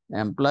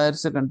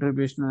ఎంప్లాయర్స్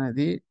కంట్రిబ్యూషన్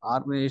అనేది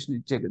ఆర్గనైజేషన్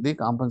ఇచ్చేది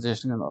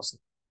కాంపన్సేషన్ కింద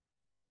వస్తుంది.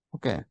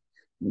 ఓకే,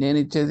 నేను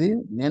ఇచ్చేది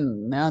నేను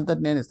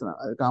అంతటి నేను ఇస్తున్నాను,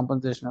 అది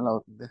కాంపన్సేషన్ ఎలా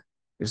అవుతుంది?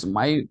 It's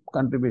my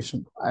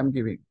contribution I'm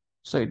giving,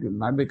 so it will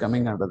not be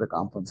coming under the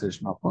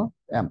compensation of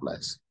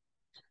employees.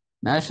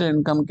 National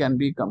income can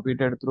be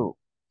computed through,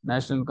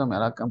 national income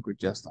ఎలా కంప్యూట్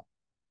చేస్తాం?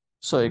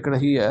 సో ఇక్కడ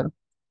హియర్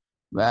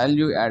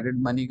వాల్యూ యాడెడ్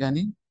మనీ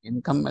కానీ,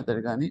 income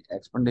method కానీ,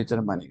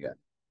 expenditure money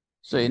కానీ,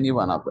 so any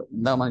one of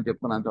ఇందా మనం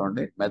చెప్పుకున్నాం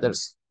చూడండి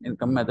methods,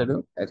 income method,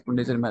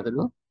 expenditure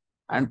method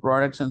and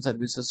products and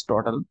services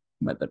total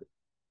method.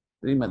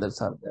 Three methods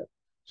are there.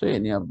 So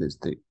any of these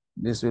three,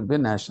 this will be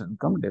national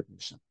income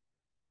definition.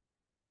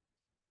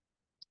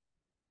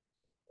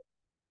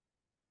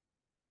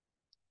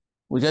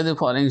 Which of the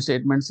following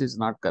statements is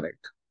not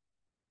correct?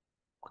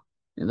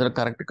 Either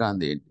correct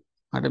kandi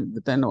అంటే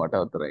within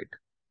whatever the right.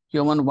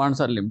 Human wants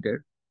are limited.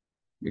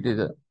 It is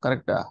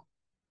correct.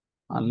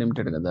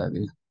 Unlimited kada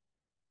అది.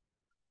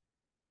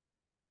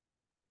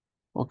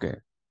 Okay.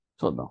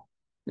 So no,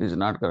 it is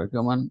not correct.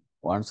 Human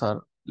wants are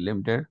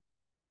limited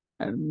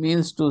and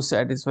means to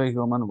satisfy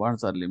human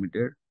wants are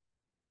limited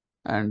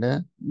and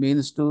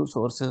means to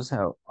sources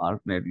have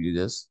alternate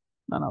uses.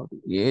 None of the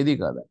ఏది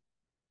కాదు.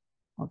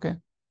 Okay,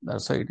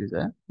 that's why it is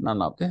a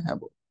none of the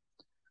above.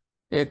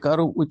 A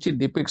curve which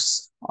depicts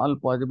all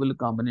possible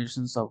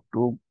combinations of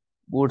two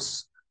goods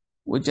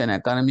which an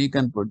economy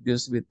can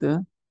produce with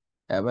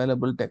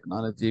available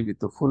technology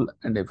with full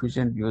and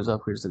efficient use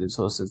of its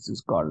resources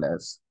is called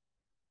as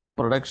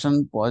production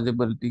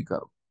possibility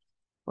curve.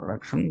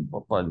 Production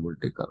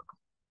possibility curve.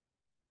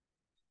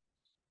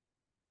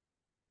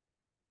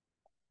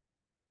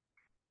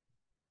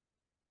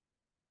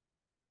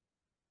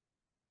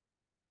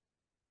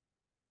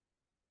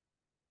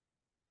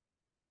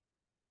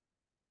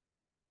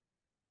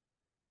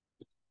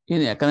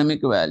 In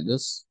economic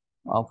values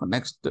of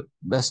next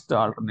best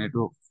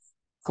alternative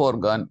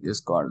foregone is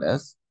called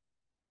as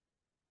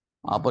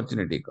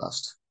opportunity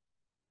cost.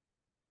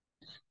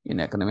 In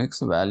economics,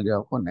 value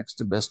of next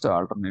best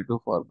alternative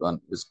foregone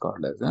is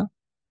called as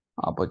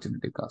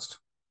opportunity cost.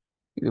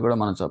 ఇది కూడా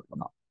మనం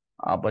చెప్పుకున్నాం.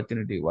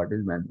 Opportunity, what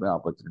is meant by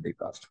opportunity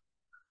cost?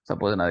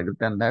 Suppose నా దగ్గర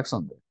 10 lakhs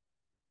ఉంది.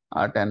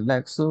 ఆ 10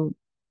 lakhs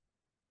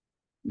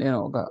నేను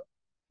ఒక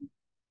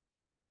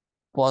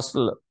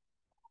పోస్టల్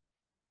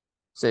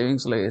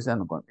సేవింగ్స్లో వేసాను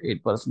అనుకోండి,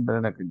 8%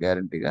 నాకు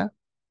గ్యారంటీగా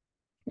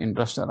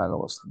ఇంట్రెస్ట్ అలాగా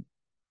వస్తుంది.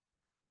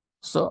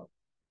 సో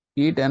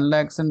ఈ 10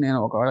 lakhs నేను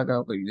ఒకవేళ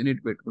ఒక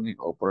యూనిట్ పెట్టుకుని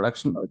ఒక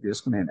ప్రొడక్షన్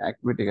చేసుకుని నేను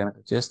యాక్టివిటీ కనుక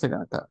చేస్తే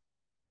కనుక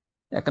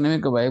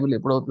ఎకనామిక్ వైబుల్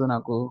ఎప్పుడవుతుంది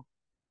నాకు?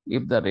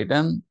 If the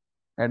return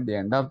at the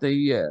end of the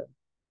year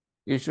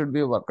it should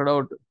be worked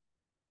out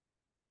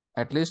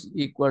at least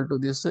equal to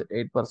this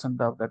 8%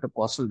 of that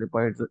postal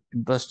deposit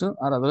interest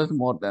or otherwise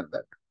more than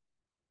that.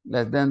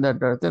 Less than that,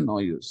 that's no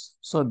use.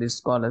 So this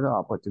is called as the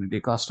opportunity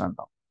cost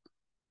antam.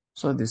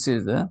 So this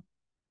is the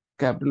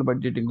capital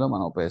budgeting lo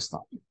మనం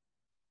ఉపయోగిస్తాం.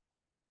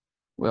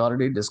 We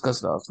already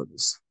discussed also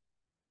this.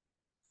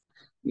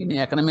 In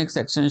economics,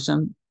 extension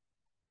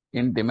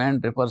in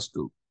demand refers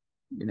to,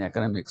 in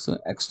economics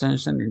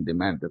extension in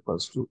demand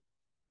refers to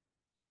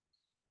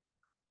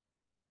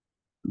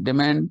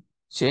demand,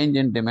 change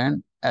in demand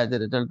as a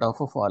result of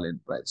a fall in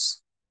price.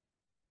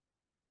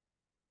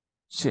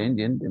 Change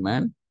in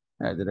demand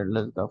as a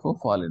result of a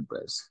fall in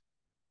price.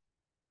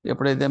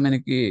 ఎప్పుడైతే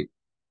మనకి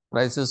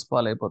prices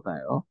fall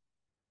అయిపోతాయో,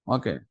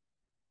 okay,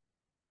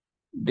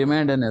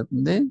 demand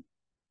అనేది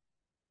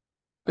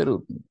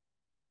పెరుగుతుంది.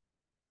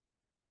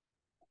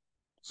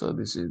 So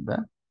this is the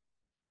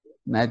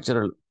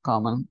natural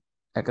common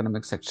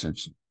economics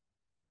extension.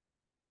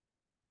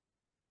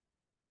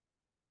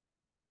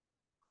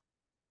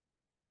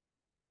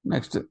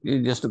 Next, you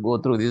just go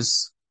through this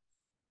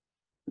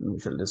and we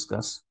shall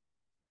discuss.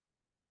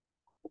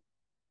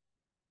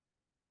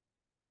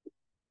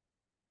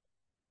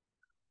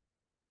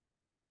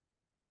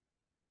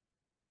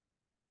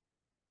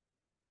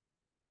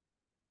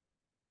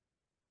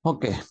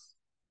 Okay.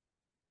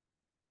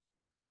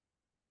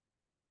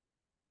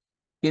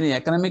 In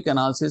economic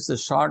analysis,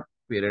 a short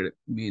period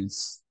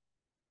means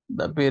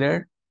the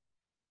period,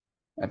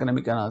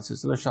 economic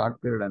analysis లో short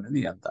period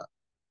అనేది ఎంత?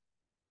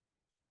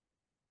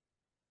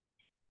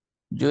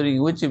 During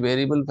which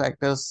variable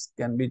factors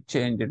can be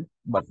changed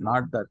but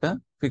not that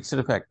fixed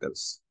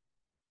factors.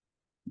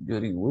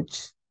 During which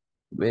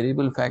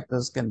variable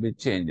factors can be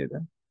changed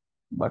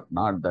but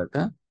not that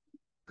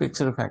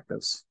fixed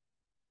factors.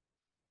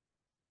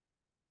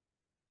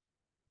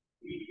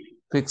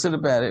 Fixed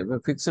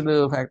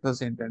factors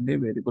ఏంటండి,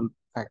 variable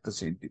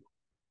factors ఏంటి?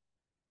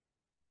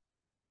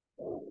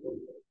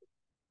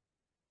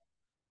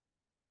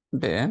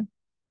 అంటే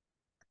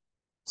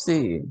C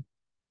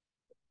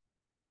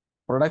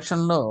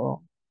ప్రొడక్షన్లో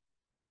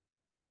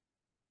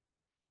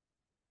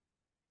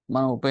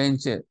మనం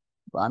ఉపయోగించే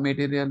raw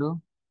material,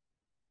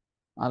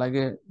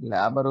 అలాగే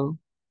labour,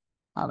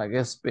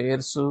 అలాగే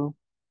spares,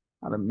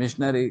 అలాగే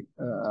machinery,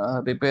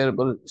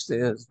 repairable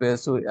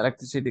spares,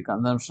 electricity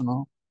consumption,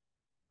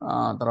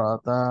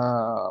 తర్వాత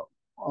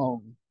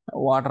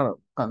వాటర్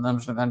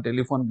కన్సంప్షన్ కానీ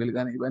టెలిఫోన్ బిల్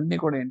కానీ ఇవన్నీ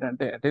కూడా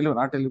ఏంటంటే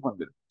telephone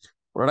bill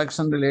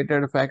production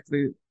related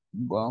factory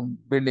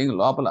building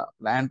లోపల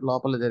ప్లాంట్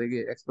లోపల జరిగే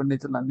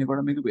ఎక్స్పెండిచర్లు అన్నీ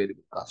కూడా మీకు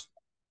వేరియబుల్ కాస్ట్.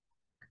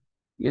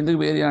 ఎందుకు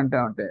వేరి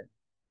అంటే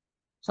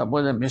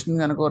సపోజ్ మిషన్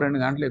కనుక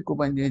 2 గంటలు ఎక్కువ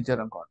పని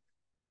చేయించారనుకోండి,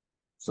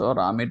 సో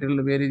రా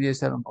మెటీరియల్ వేరీ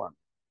చేశారనుకోండి,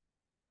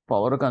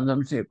 పవర్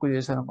కన్సంప్షన్ ఎక్కువ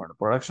చేశారనుకోండి,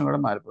 ప్రొడక్షన్ కూడా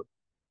మారిపోతుంది.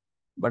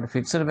 బట్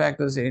ఫిక్స్డ్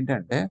ఫ్యాక్టర్స్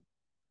ఏంటంటే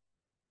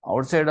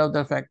out side of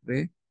the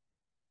factory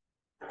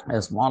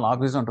small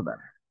office ఉంటుంది.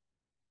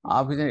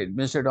 ఆఫీస్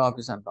అడ్మినిస్ట్రేటివ్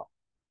ఆఫీస్ అంటాం.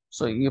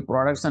 సో ఈ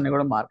ప్రోడక్ట్స్ అన్ని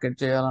కూడా మార్కెట్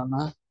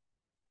చేయాలన్నా,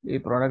 ఈ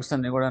ప్రోడక్ట్స్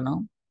అన్ని కూడాను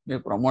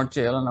మీరు ప్రమోట్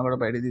చేయాలన్నా కూడా,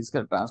 బయటికి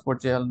తీసుకెళ్ళి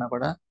ట్రాన్స్పోర్ట్ చేయాలన్నా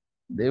కూడా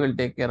they will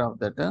take care of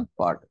that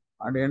part.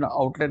 అంటే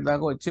అవుట్లెట్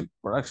దాకా వచ్చి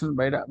ప్రొడక్షన్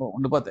బయట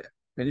ఉండిపోతాయి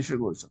ఫినిష్డ్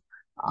గూడ్స్.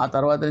 ఆ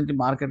తర్వాత నుంచి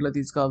మార్కెట్లో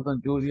తీసుకెళ్తాం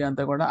జ్యూరీ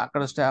అంతా కూడా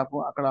అక్కడ స్టాఫ్,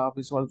 అక్కడ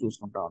ఆఫీస్ వాళ్ళు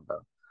చూసుకుంటూ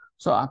ఉంటారు.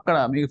 సో అక్కడ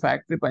మీకు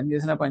ఫ్యాక్టరీ పని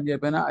చేసినా పని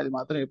చేయకపోయినా అది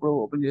మాత్రం ఎప్పుడు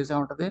ఓపెన్ చేసే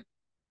ఉంటుంది.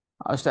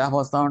 ఆ స్టాఫ్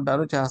వస్తూ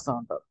ఉంటారు, చేస్తూ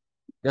ఉంటారు.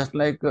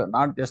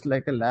 Not just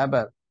like a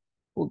labour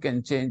who can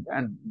change,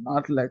 and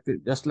not like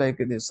just like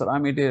this raw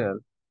material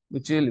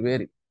which will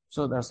vary.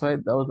 So that's why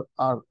those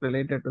are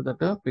related to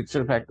that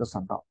fixed factors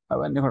అంటాం.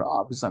 అవన్నీ కూడా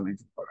ఆఫీస్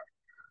సంబంధించి కూడా.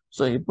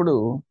 So ఇప్పుడు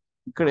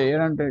ఇక్కడ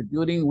ఏంటంటే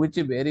during which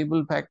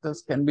variable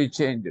factors can be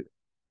changed,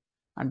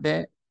 అంటే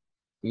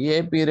ఏ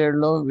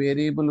పీరియడ్లో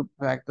వేరియబుల్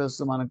ఫ్యాక్టర్స్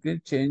మనకి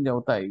చేంజ్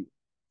అవుతాయి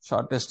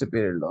షార్టెస్ట్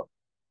పీరియడ్లో.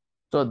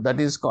 So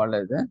that is called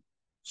as a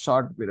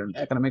short period.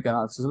 Economic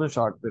అనాలిసిస్లో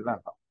short period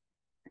అంటాం.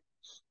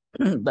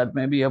 దట్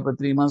మే బి అప్పుడు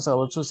 3 months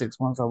అవ్వచ్చు, 6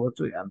 months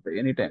అవ్వచ్చు, అంత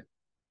ఎనీ టైం.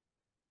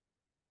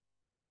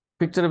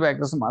 ఫిక్స్డ్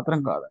ఫ్యాక్టర్స్ మాత్రం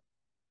కాదు.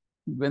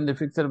 వెన్ ది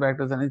ఫిక్స్డ్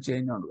ఫ్యాక్టర్స్ అనేది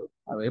చేంజ్ ఉండదు,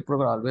 అవి ఎప్పుడు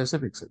కూడా always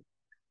fixed.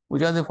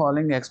 Which are the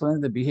following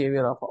explains the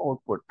behaviour of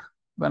output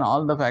when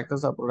all the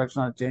factors of production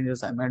are changes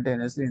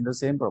simultaneously in the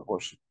same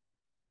proportion.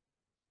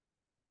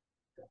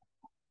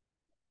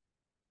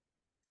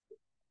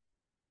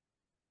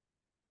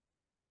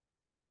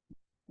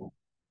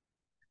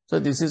 So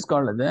this is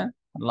called as the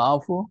law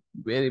of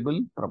variable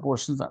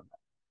proportions.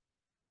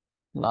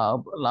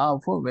 Law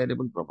of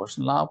variable proportion,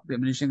 law of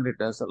diminishing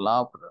returns, law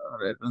of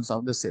returns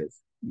of the sales.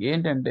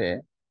 ఏంటంటే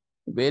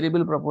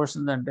variable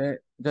proportions అంటే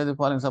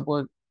following.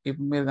 Suppose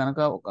ఇప్పుడు మీరు కనుక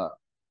ఒక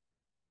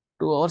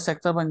 2 hours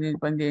extra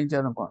పని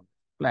చేయించారనుకోండి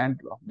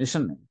ప్లాంట్లో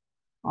machine,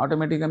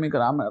 ఆటోమేటిక్గా మీకు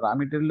రా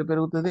మెటీరియల్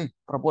పెరుగుతుంది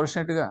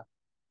ప్రపోర్షనేట్గా.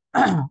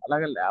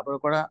 అలాగే లేబర్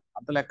కూడా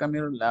అంత లెక్క,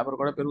 మీరు లేబర్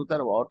కూడా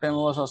పెరుగుతారు, ఓవర్ టైం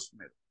అవర్స్ వస్తుంది,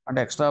 మీరు అంటే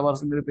ఎక్స్ట్రా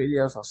అవర్స్ మీరు పే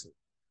చేయాల్సి వస్తుంది.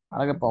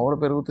 అలాగే పవర్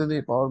పెరుగుతుంది,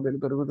 పవర్ బిల్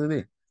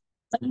పెరుగుతుంది.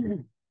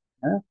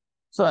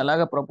 సో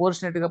అలాగే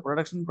ప్రపోర్షనేట్గా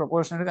ప్రొడక్షన్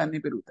ప్రపోర్షనేట్గా అన్నీ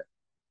పెరుగుతాయి.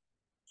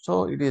 So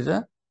it is a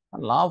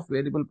law of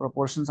variable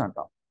proportions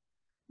అంటాం.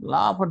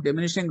 లా ఆఫ్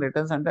డిమినిషింగ్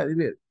రిటర్న్స్ అంటే అది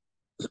వేరు.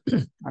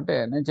 అంటే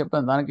నేను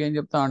చెప్తాను, దానికి ఏం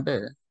చెప్తాను అంటే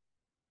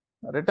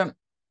రిటర్న్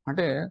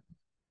అంటే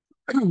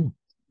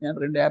నేను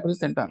 2 యాపిల్స్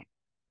తింటాను,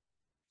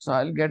 so I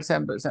will get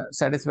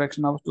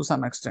satisfaction off to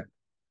some extent.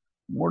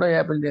 3వ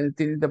యాపిల్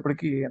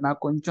తినేటప్పటికి నాకు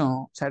కొంచెం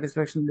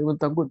సాటిస్ఫాక్షన్ లెవెల్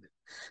తగ్గుద్ది.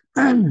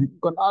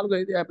 ఇంకో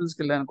 4-5 యాపిల్స్కి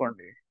వెళ్ళాను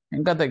అనుకోండి,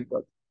 ఇంకా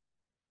తగ్గిపోతుంది.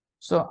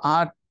 సో ఆ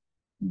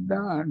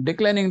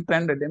డిక్లైనింగ్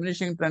ట్రెండ్,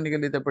 డిమినిషింగ్ ట్రెండ్కి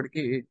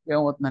వెళ్ళేటప్పటికి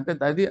ఏమవుతుందంటే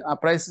అది ఆ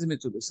ప్రైసెస్ మీద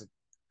చూపిస్తుంది.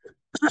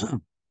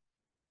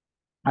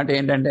 అంటే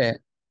ఏంటంటే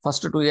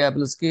ఫస్ట్ 2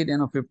 యాపిల్స్కి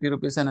నేను 50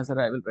 రూపీస్ అయినా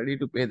సరే I will ready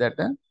to pay that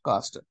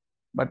cost.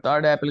 But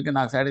 3rd యాపిల్కి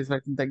నాకు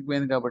సాటిస్ఫాక్షన్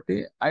తగ్గిపోయింది కాబట్టి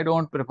I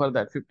don't prefer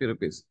that 50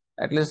 rupees.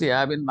 At least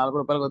 50 40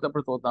 రూపాయలు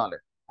వచ్చేటప్పుడు చూద్దాంలే.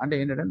 అంటే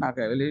ఏంటంటే నాకు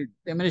వెళ్ళి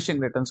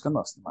డిమినిషింగ్ రిటర్న్స్ కింద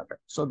వస్తుంది అన్నమాట.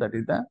 So that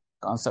is the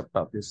concept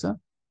of this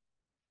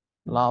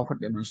law of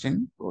diminishing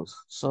rules.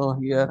 So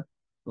here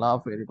law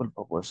of variable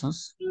proportions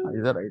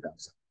is the right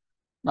answer.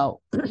 Now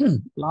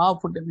law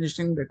of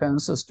diminishing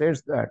returns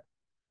states that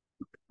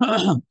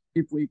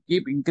if we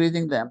keep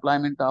increasing the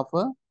employment of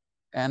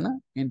an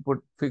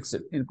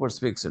inputs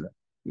fixed,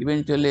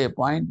 eventually a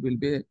point will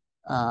be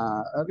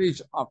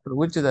reached after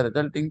which the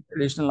resulting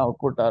additional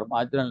output or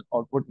marginal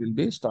output will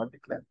be start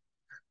declining.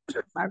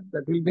 And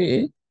that will be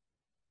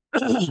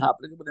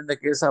applicable in the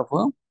case of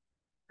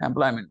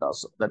employment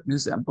also. That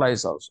means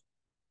employees also.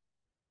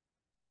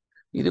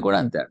 ఇది కూడా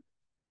అంతే.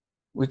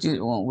 which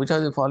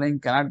are the following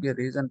cannot be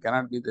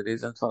the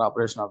reasons for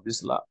operation of this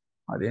law.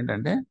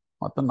 అదేంటంటే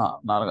మొత్తం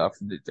 4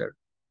 options ఇచ్చాడు.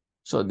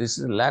 So this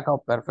is lack of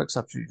perfect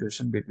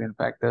substitution between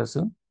factors,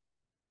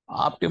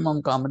 optimum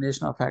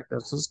combination of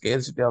factors,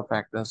 scarcity of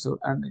factors,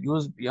 and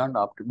use beyond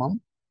optimum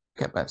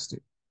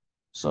capacity.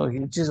 So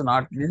which is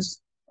not means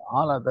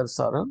all others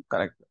are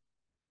correct.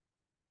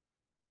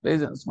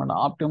 Reasons for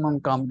optimum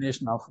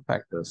combination of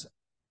factors.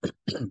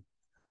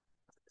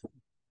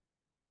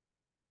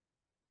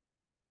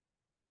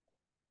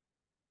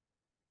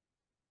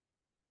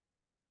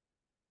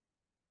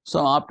 So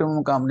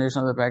optimum combination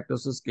of the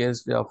factors,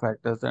 scarcity of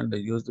factors, and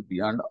used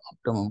beyond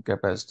optimum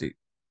capacity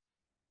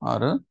or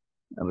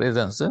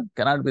reasons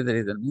cannot be the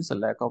reason, means a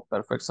lack of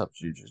perfect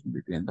substitution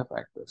between the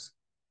factors.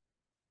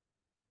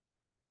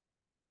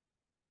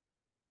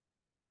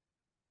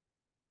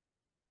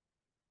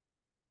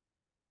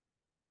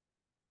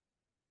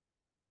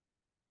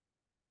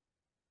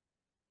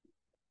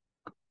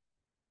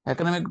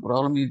 Economic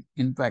problem is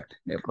in fact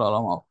a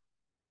problem of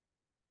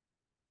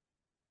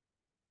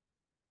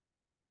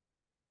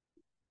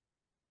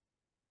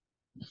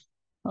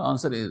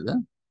Answer is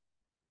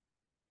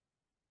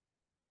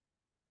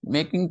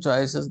making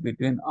choices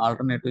between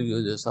alternative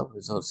uses of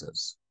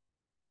resources.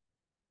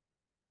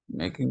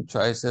 Making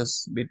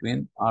choices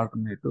between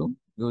alternative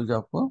use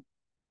of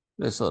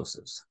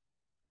resources.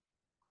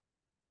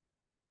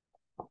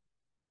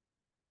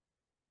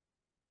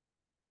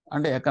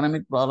 అంటే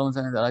economic problems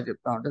అనేది ఎలా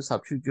చెప్తామంటే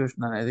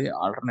substitution అనేది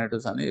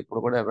alternatives అని ఇప్పుడు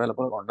కూడా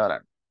అవైలబుల్గా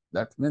ఉండాలండి.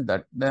 దట్ మీన్స్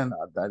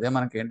అదే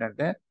మనకి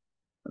ఏంటంటే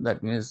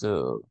that means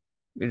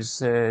it's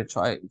a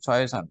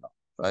choice అంటాం.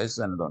 చాయిస్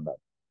అనేది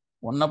ఉండాలి.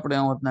 ఉన్నప్పుడు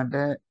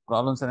ఏమవుతుందంటే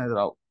ప్రాబ్లమ్స్ అనేది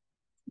రావు.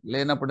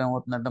 లేనప్పుడు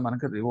ఏమవుతుందంటే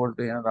మనకి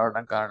రివోల్ట్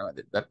రావడం కారణం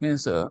అది. That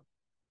means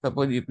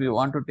suppose if you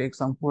want to take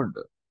some food,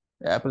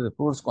 Apple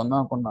fruits కొందాం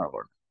అనుకున్నారు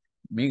కూడా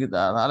మీకు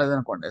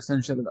రాలేదనుకోండి,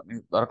 ఎసెన్షియల్గా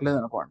మీకు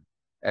దొరకలేదనుకోండి,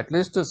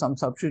 at least some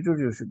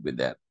substitute you should be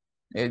there.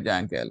 ఏ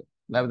జాంకాయలు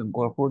లేకపోతే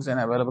ఇంకో ఫ్రూట్స్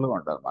అయినా అవైలబుల్గా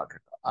ఉంటారు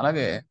మార్కెట్లో.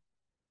 అలాగే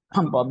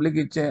పబ్లిక్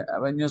ఇచ్చే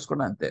అవెన్యూస్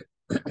కూడా అంతే.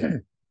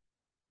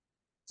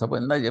 సపోజ్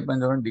ఇందాక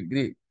చెప్పాను చూడండి,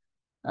 డిగ్రీ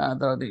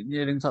తర్వాత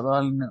ఇంజనీరింగ్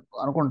చదవాలని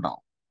అనుకుంటాం,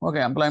 ఓకే,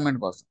 ఎంప్లాయ్మెంట్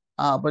కోసం.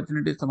 ఆ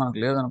ఆపర్చునిటీస్ మనకు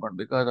లేదనుకోండి,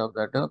 because of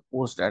that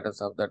poor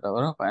status of that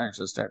hour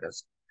financial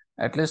status.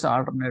 At least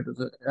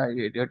alternatives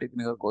idea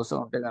technical కోసం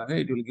ఉంటే కనుక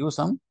it will give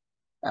some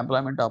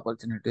employment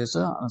opportunities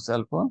on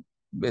self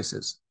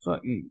basis.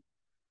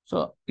 So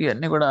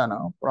ఇవన్నీ కూడా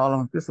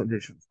ప్రాబ్లమ్స్కి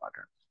సొల్యూషన్స్ మాట.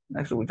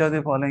 Next, which of the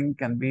following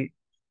can be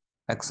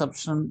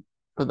exception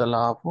to the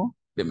law of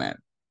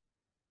demand?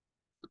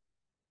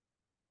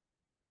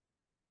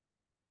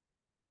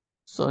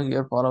 So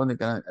here follow the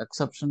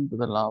exception to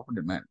the law of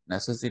demand.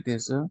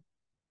 Necessities,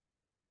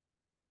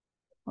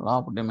 law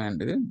of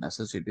demand,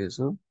 necessities,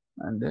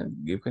 and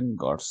given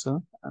gods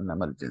and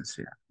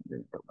emergency.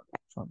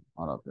 So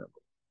all of them.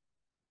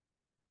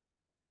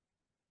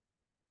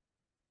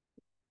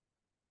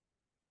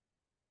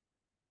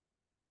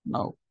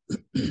 Now,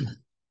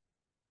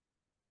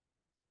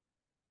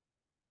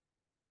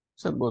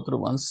 so go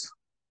through once.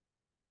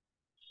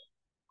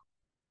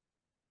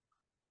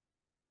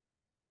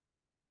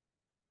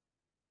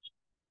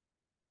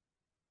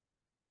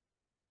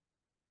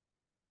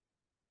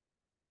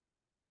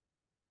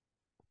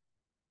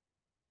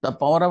 The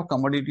power of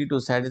commodity to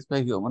satisfy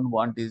human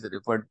want is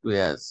referred to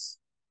as.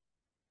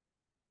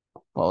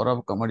 Power of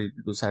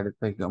commodity to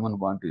satisfy human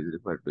want is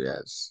referred to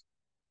as.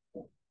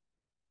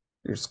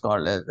 It's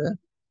called as a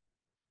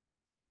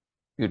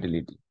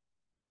utility.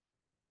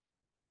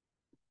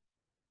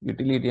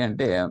 Utility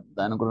అంటే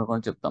దాని గురించి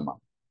కొంచెం చెప్తామా.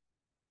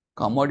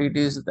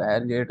 Commodities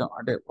తయారు చేయడం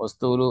అంటే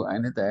వస్తువులు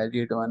అన్ని తయారు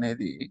చేయడం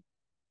అనేది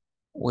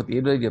ఒక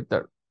తీరులో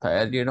చెప్తాడు.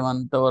 తయారు చేయడం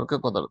అంతవరకు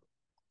కుదరదు.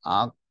 ఆ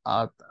ఆ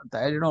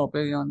తయారు చేయడం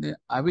ఉపయోగం ఉంది,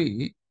 అవి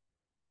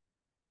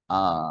ఆ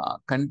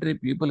కంట్రీ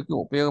పీపుల్కి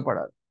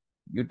ఉపయోగపడాలి,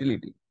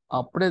 యుటిలిటీ.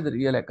 అప్పుడే అది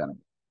రియల్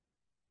ఎకానమీ.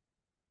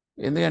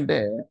 ఎందుకంటే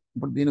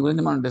ఇప్పుడు దీని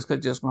గురించి మనం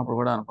డిస్కస్ చేసుకున్నప్పుడు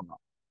కూడా అనుకున్నాం,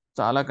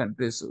 చాలా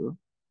countries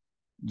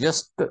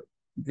just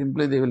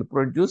simply they will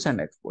produce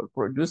and export.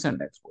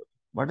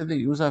 What is the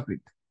use of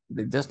it? It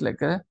is just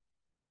like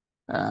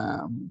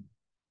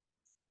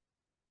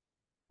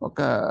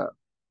ఒక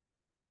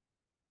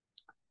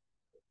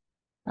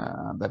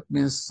that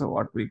means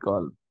what we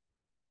call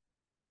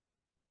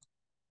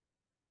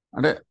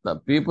అంటే the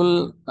people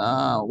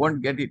won't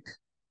get it,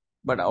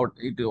 but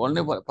it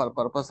only for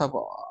purpose of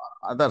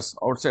others,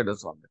 out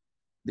Zydus only.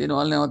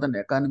 దీనివల్ల ఏమవుతుంది,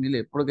 ఎకానమీలో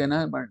ఎప్పటికైనా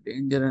మన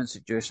danger అనే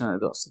situation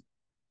అనేది వస్తుంది.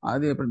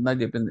 అది ఇప్పుడు ఇందాక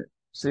చెప్పింది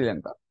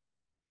శ్రీలంక.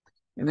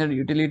 ఎందుకంటే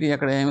యుటిలిటీ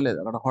అక్కడ ఏమీ లేదు,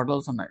 అక్కడ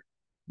హోటల్స్ ఉన్నాయి,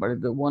 బట్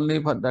ఇది ఓన్లీ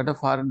ఫర్ దట్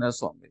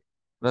ఫారినర్స్ ఉంది.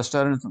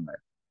 రెస్టారెంట్స్ ఉన్నాయి,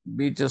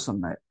 బీచెస్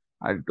ఉన్నాయి,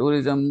 అది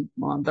టూరిజం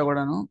అంతా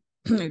కూడాను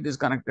it is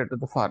connected to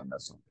the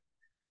foreigners.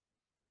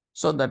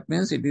 So that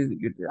means it is.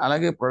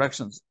 అలాగే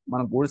ప్రొడక్షన్స్,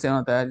 మన గూడ్స్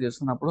ఏమైనా తయారు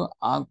చేసుకున్నప్పుడు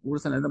ఆ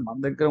గూడ్స్ అనేది మన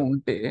దగ్గర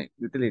ఉంటే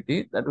utility,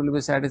 that will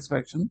be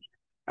satisfaction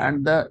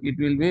and it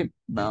will be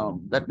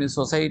that means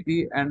society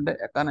and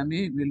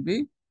economy will be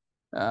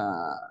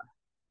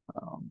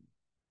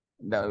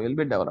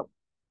develop.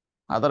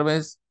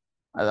 Otherwise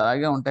అది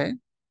అలాగే ఉంటాయి,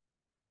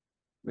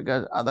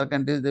 because other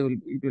countries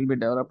it will be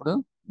developed,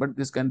 but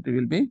this country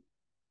will be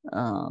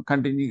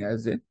continuing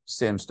as a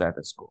same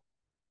status co.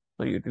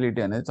 So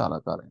utility అనేది చాలా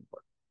చాలా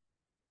important.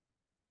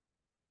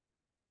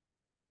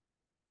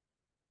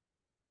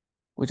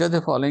 Which of the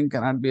following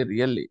cannot be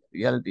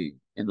reality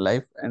in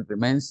life and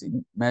remains in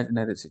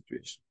imaginary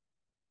situation?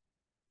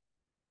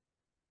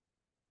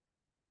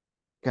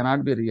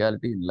 Cannot be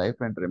reality in life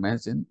and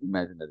remains in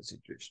imaginary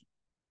situation.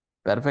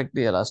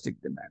 Perfectly elastic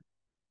demand.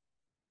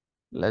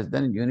 Less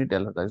than unit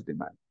elastic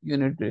demand.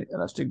 Unit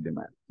elastic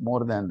demand.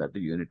 More than that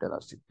unit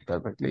elastic.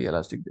 Perfectly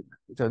elastic demand.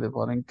 Which of the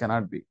following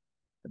cannot be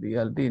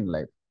reality in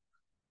life?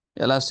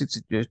 Elastic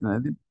situation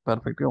అనేది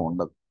perfectly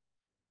ఉండదు.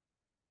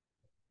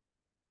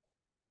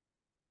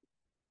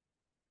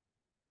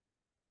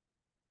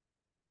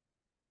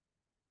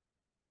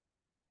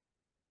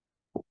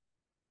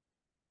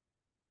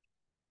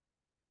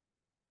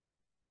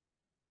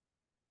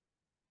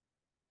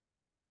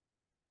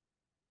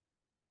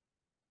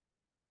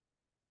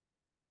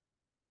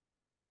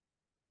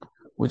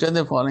 Which of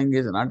the following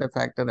is not a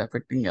factor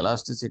affecting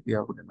elasticity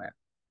of demand?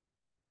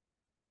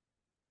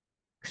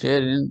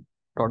 Share in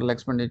total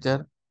expenditure,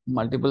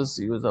 multiples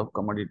use of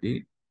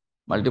commodity,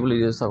 multiple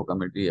uses of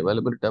commodity,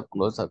 availability of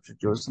close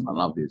substitutes, none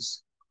of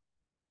these.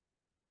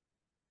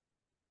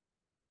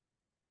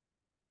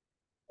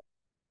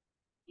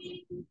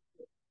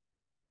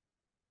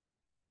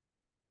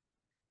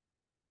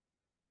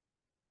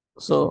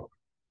 So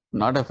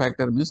not a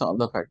factor means all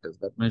the factors.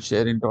 That means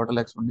share in total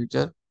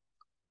expenditure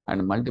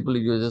and multiple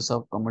uses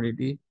of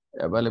commodity,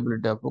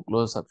 availability of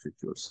close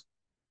substitutes.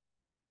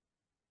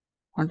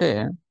 అంటే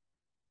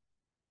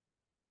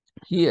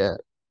here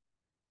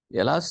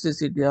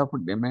elasticity of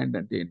demand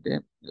అంటే ఏంటి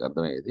మీకు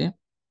అర్థమయ్యేది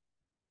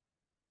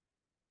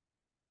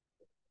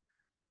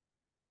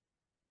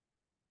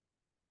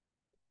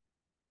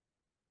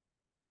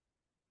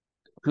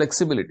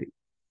flexibility.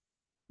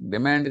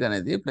 Demand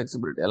అనేది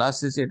flexibility,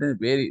 elasticity అనేది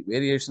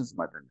variations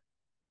మాట అండి.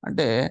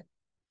 అంటే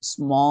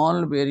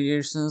small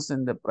variations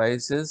in the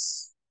prices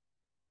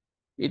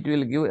it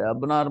will give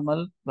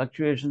abnormal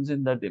fluctuations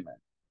in the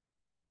demand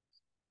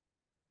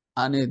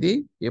అనేది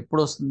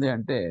ఎప్పుడు వస్తుంది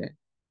అంటే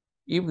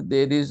if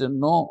there is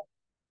no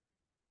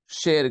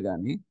share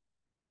కానీ,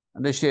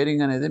 అంటే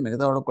షేరింగ్ అనేది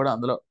మిగతా వాళ్ళకి కూడా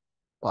అందులో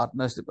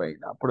పార్ట్నర్షిప్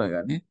అయిన అప్పుడే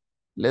కానీ,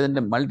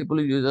 లేదంటే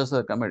మల్టిపుల్ యూజర్స్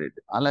ఆఫ్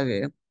కమోడిటీ, అలాగే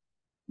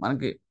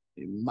మనకి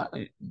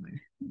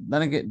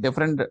దానికి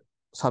different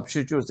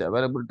substitutes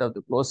availability of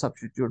the close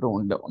substitute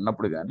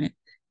ఉన్నప్పుడు కానీ,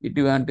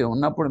 ఇటువంటి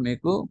ఉన్నప్పుడు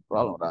మీకు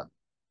ప్రాబ్లం రాదు,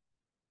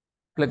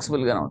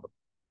 ఫ్లెక్సిబుల్గానే ఉంటుంది.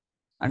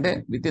 అంటే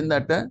with in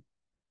that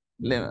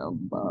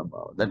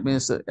that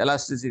means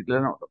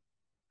ఎలాస్టిసిటీలోనే ఉంటుంది.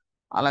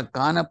 అలా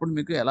కానప్పుడు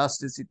మీకు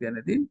ఎలాస్టిసిటీ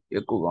అనేది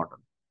ఎక్కువగా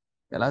ఉంటుంది.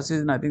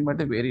 ఎలాస్టిసిటీ నథింగ్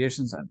బట్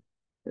వేరియేషన్స్ అండి.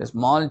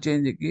 స్మాల్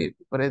చేంజ్కి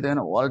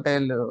విపరీతమైన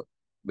వాలటైల్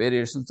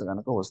వేరియేషన్స్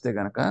కనుక వస్తే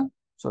కనుక,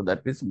 so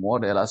that means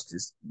more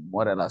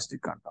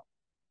elastic అంటాం.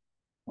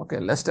 ఓకే,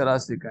 లెస్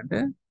ఎలాస్టిక్ అంటే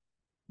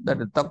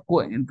దట్ తక్కువ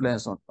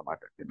ఇన్ఫ్లుయెన్స్ ఉంటుంది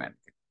అన్నమాట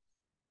డిమాండ్కి.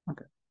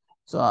 ఓకే,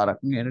 సో ఆ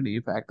రకంగా ఏంటంటే ఈ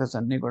ఫ్యాక్టర్స్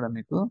అన్నీ కూడా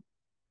మీకు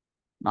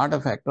not a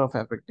factor of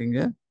effecting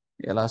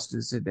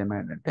elasticity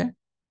demand, అంటే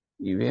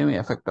ఇవేమి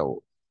ఎఫెక్ట్ అవ్వవు.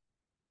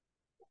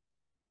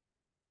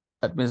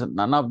 That means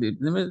none of the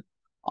means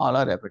all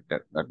are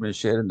affected. That means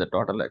share in the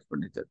total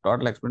expenditure.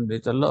 Total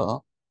ఎక్స్పెండిచర్లో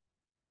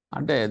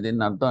అంటే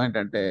దీని అర్థం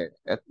ఏంటంటే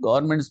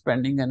గవర్నమెంట్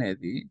స్పెండింగ్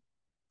అనేది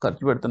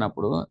ఖర్చు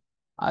పెడుతున్నప్పుడు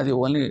అది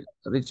ఓన్లీ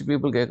రిచ్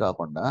పీపుల్కే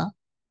కాకుండా,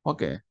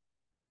 ఓకే,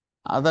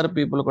 అదర్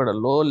పీపుల్ కూడా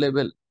లో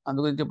లెవెల్,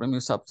 అందుగురించి ఇప్పుడు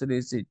మీకు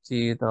సబ్సిడీస్ ఇచ్చి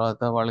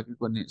తర్వాత వాళ్ళకి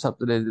కొన్ని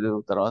సబ్సిడీస్,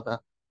 తర్వాత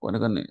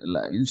కొన్ని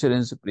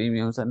ఇన్సూరెన్స్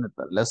ప్రీమియమ్స్ అన్ని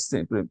less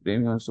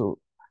premiums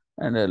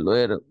and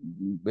lower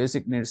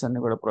basic needs అన్ని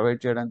కూడా ప్రొవైడ్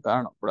చేయడం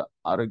కారణం ఇప్పుడు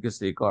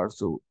Aarogyasri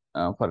cards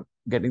for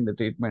getting the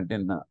treatment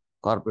in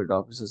corporate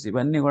offices,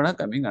 ఇవన్నీ కూడా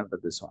coming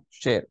under this one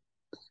share.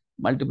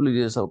 Multiple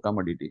uses of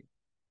commodity,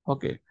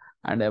 okay,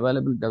 and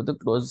availability of the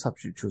close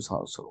substitutes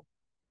also.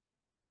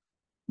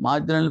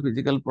 Marginal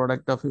physical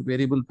product of a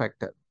variable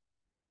factor.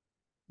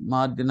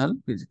 Marginal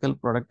physical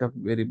product of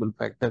variable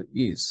factor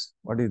is,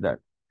 what is that?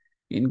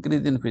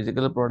 Increase in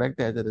physical product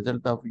as a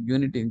result of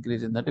unit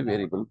increase in that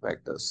variable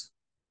factors.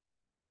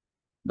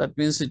 That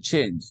means a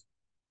change.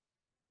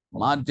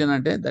 Margin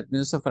ante that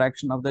means a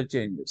fraction of the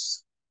changes.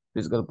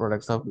 Physical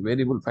products of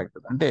variable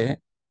factor. అంటే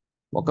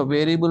ఒక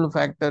variable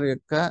factor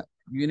యొక్క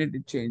unit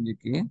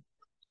చేంజ్కి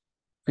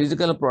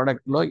physical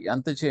ప్రోడక్ట్లో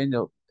ఎంత change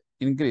అవుతుంది,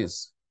 increase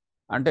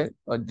అంటే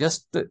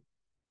just,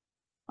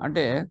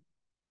 అంటే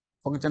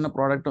ఒక చిన్న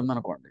product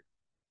ఉందనుకోండి,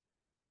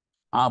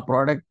 ఆ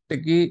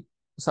ప్రోడక్ట్కి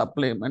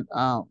సప్లిమెంట్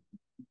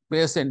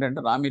బేస్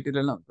ఏంటంటే రా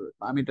మెటీరియల్ ఉంటుంది.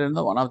 Raw material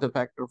one of the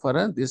factor for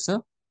this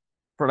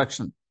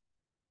production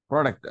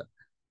product.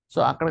 So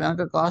అక్కడ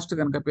కనుక కాస్ట్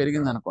కనుక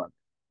పెరిగింది అనుకోండి,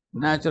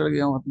 న్యాచురల్గా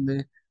ఏమవుతుంది,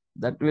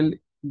 that will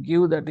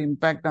give that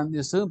impact on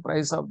this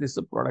price of this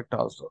product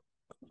also.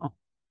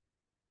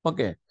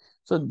 Okay,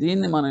 so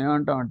దీన్ని మనం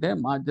ఏమంటాం అంటే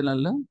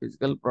marginal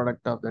physical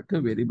product of that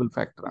variable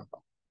factor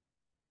అంటాం.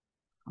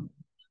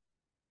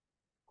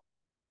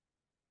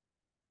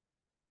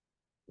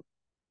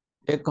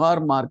 A car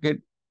market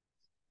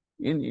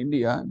in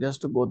India, just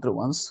to go through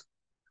once.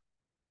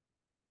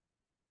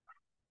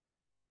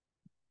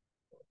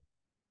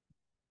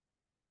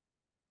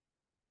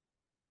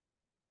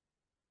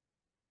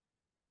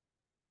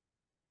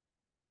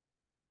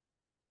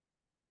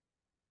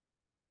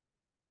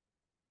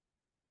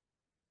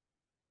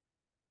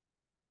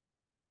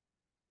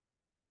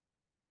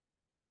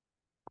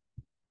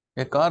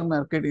 A car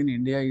market in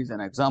India is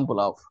an example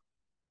of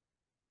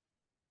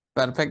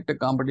perfect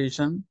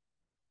competition,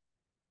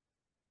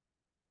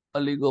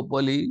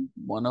 oligopoly,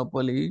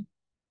 monopoly,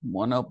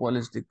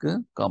 monopolistic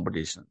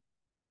competition.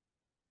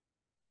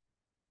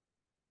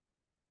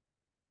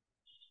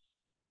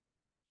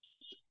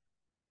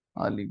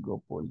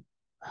 Oligopoly.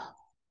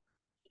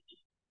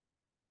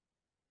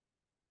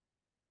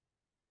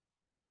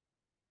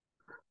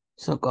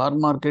 So car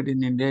market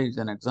in India is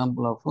an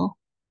example of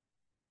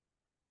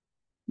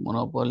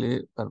monopoly,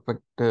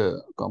 perfect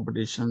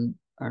competition,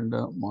 and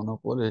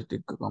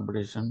monopolistic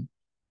competition,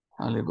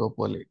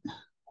 oligopoly.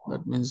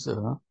 That means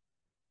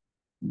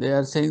they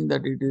are saying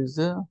that it is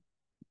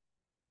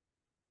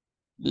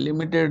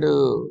limited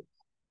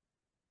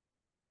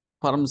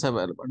firms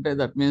available.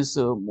 That means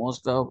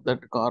most of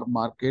that car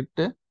market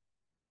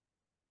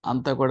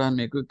అంతా కూడా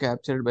మీకు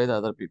captured by the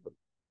other people.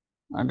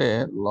 అంటే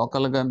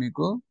లోకల్గా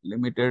మీకు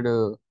limited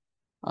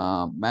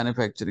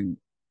manufacturing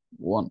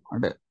own,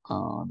 అంటే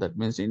that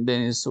means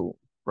Indians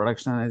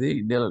production అనేది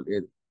ఇండియాలో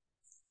లేదు,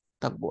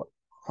 తక్కువ.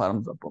 ఫార్మ్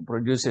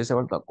ప్రొడ్యూస్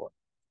చేసేవాళ్ళు తక్కువ.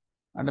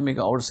 అంటే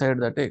మీకు అవుట్ సైడ్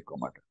దట్టే ఎక్కువ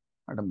మాట.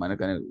 అంటే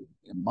మనకని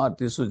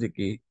మారుతి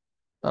సుజుకి,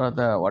 తర్వాత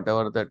what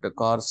ever that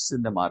cars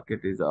in the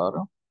market is are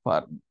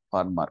form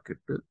form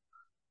market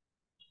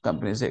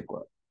companies ఎక్కువ.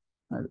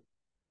 అది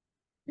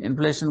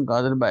inflation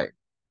caused by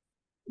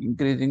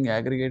increasing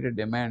aggregated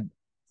demand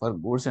for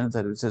goods and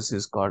services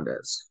is called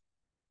as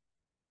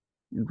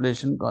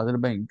inflation caused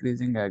by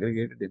increasing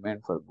aggregated demand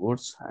for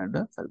goods and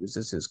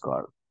services is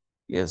called.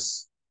 Yes.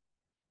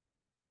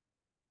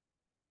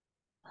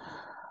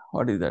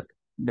 What is that?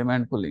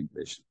 Demand pull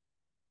inflation.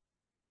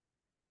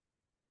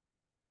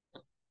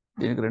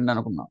 దీనికి రెండు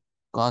అనుకున్నాం,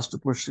 cost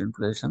push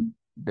inflation,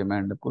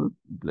 demand pull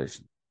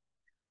inflation.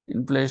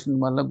 Inflation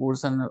వల్ల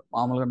goods and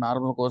మామూలుగా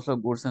normal కోర్స్లో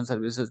goods and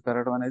services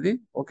పెరగడం అనేది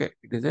okay,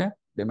 it is a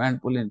demand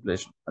pull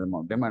inflation. అది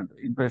demand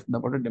ఇన్ఫ్లేషన్తో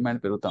పాటు డిమాండ్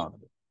పెరుగుతూ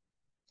ఉంటుంది,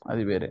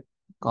 అది వేరే.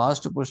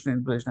 కాస్ట్ పుష్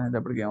ఇన్ఫ్లేషన్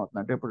అనేటప్పటికి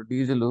ఏమవుతుందంటే, ఇప్పుడు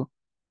డీజిల్,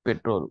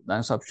 పెట్రోల్,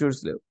 దానికి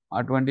సబ్స్టిట్యూట్స్ లేవు,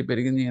 అటువంటి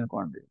పెరిగింది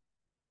అనుకోండి,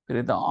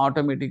 పెరిగితే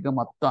ఆటోమేటిక్గా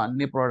మొత్తం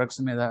అన్ని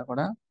ప్రోడక్ట్స్ మీద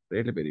కూడా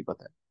రేట్లు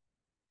పెరిగిపోతాయి.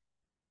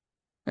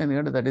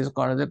 ఎందుకంటే that is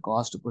called the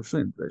cost push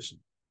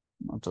inflation.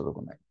 మనం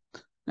చదువుకున్నాయి.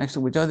 Next,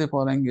 which are the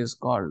following is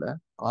called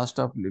cost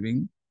of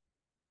living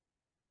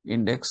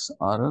index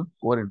are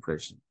core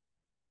inflation?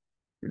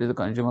 It is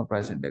consumer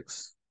price index.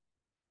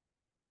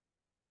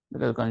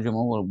 Because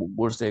consumer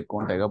goods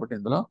ఎక్కువ ఉంటాయి కాబట్టి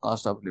ఇందులో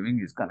cost of living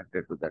is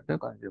connected to that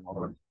consumer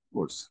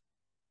goods.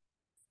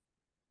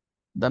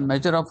 The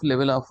measure of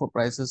level of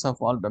prices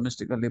of all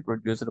domestically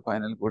produced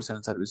final goods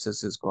and services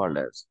is called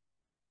as.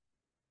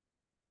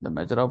 The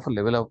measure of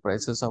level of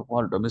prices of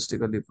all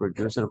domestically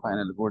produced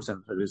final goods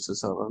and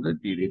services are called the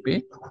GDP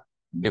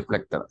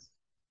deflector.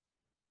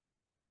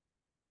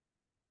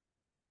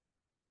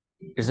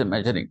 It's a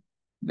measuring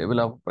level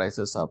of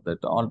prices of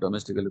that all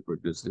domestically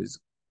produced is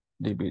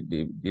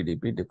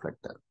GDP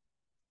deflector.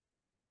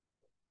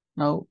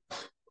 Now,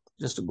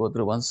 just to go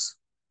through once.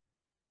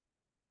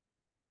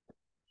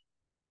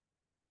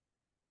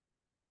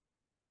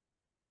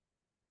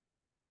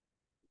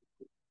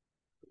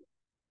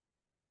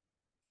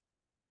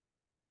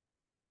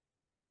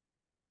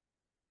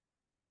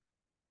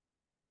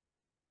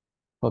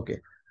 Okay.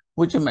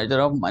 Which measure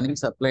of money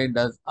supply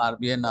does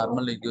RBI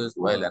normally use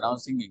while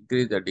announcing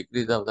increase or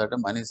decrease of that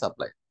money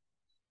supply?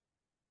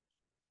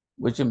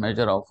 Which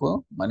measure of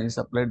money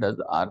supply does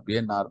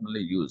RBI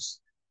normally use?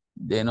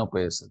 దేని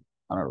ఉపయోగిస్తుంది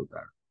అని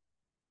అడుగుతాడు.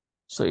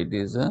 So it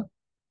is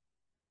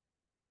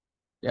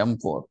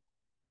M4.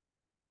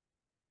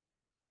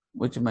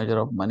 Which measure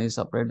of money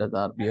supply does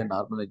RBI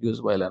normally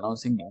use while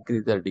announcing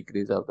increase or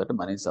decrease of that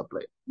money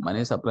supply?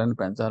 Money సప్లైని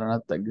పెంచాలన్నా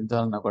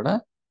తగ్గించాలన్నా కూడా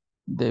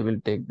they will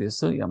take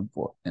this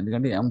M4.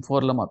 ఎందుకంటే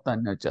M4లో మొత్తం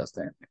అన్ని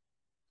వచ్చేస్తాయండి.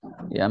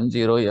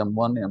 M0,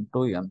 M1,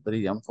 M2, M3,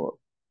 M4.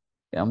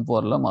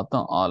 M4లో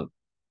మొత్తం all,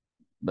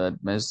 that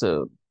means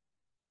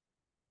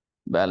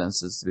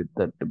balances with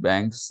that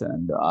banks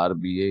and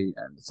RBI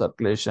and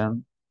circulation,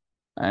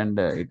 and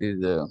it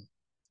is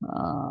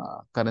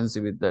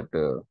currency with that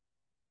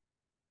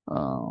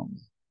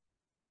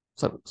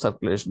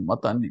circulation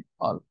మొత్తం అన్ని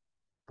all.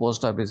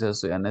 Post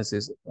offices,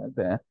 NSEs,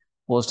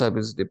 post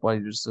office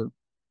deposits,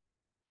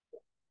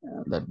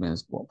 that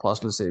means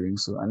postal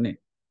savings అన్ని.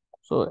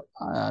 So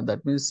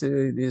that means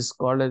it is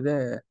called as A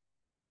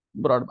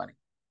broad money.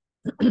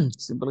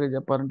 సింపుల్గా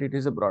చెప్పాలంటే it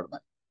is a broad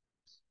money.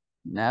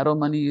 narrow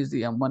money is the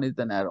M1 is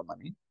the narrow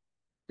money,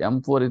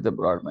 M4 is the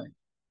broad money.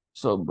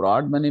 So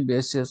broad money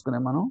base చేసుకునే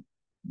మనం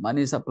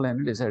money supply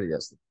అని decide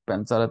చేస్తాం,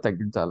 పెంచాలా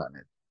తగ్గించాలా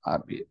అనేది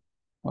RBI.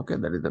 Okay,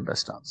 that is the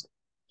best answer.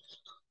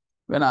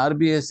 When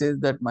RBI says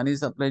that money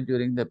supply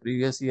during the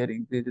previous year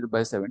increased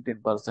by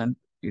 17%,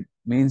 it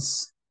means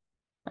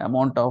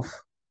amount of,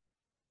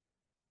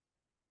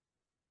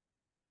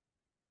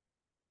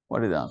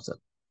 what is the answer?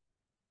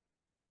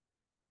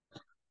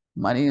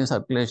 Money in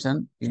circulation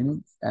in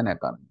an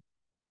economy.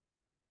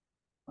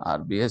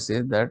 RBI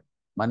says that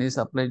money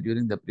supply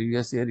during the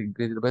previous year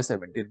increased by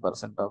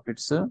 17% of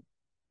its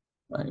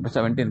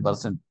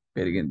 17%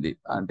 పెరిగింది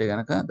అంటే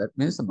కనుక that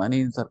means money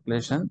in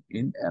circulation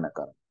in N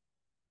economy.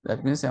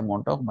 That means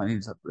amount of money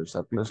in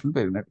circulation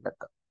పెరిగినట్టు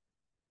లెక్క.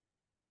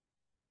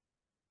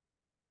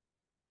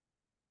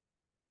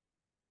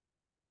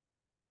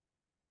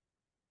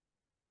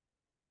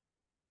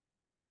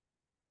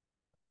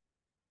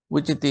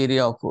 Which theory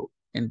of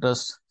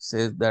interest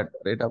says that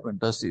rate of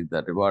interest is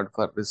the reward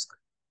for risk,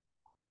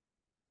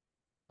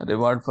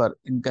 reward for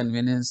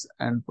inconvenience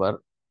and for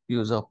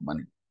use of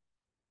money?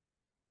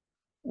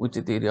 Which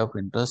theory of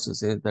interest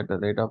says that the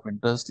rate of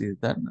interest is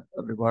the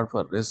reward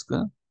for risk,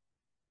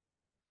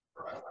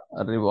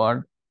 a reward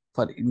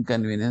for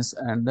inconvenience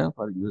and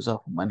for use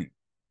of money?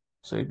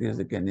 So it is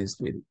the Keynes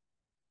theory.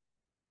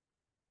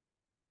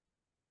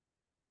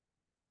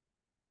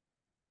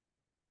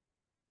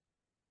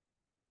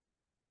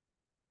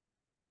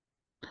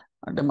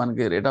 అంటే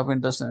మనకి rate of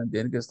interest అనేది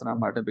దేనికి ఇస్తున్నాం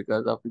అన్నమాట,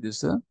 because of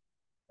this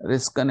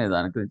risk అనే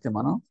దాని గురించి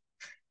మనం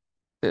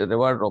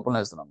రివార్డ్ రూపంలో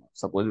ఇస్తున్నాము.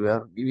 Suppose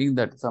we are giving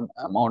that some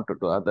amount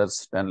to others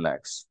 10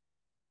 lakhs.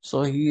 So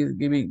he is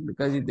giving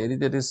because there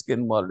is a risk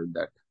involved in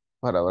that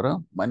for our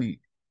money,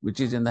 which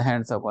is in the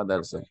hands of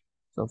others.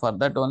 So for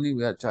that only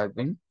we are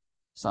charging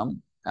some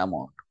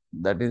amount.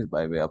 That is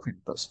by way of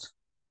interest.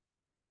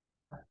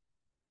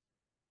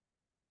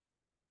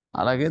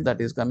 అలాగే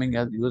that is coming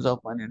as use of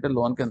money అంటే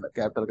loan కింద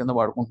capital కింద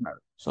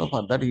వాడుకుంటున్నాడు. So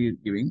for that he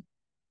giving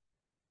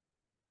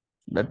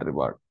that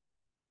reward.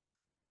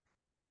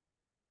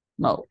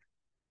 Now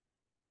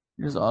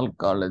it is all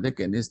called as a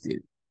Kenny's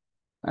theory.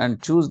 And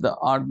choose the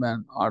odd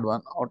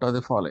one out of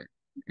the following: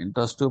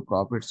 interest,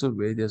 profits,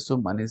 wages,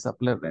 money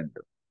supply, rent.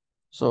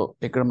 So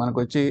ఇక్కడ మనకు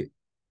వచ్చి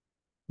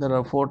there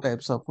are 4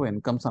 types of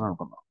incomes అని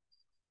అనుకున్నాం.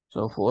 So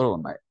 4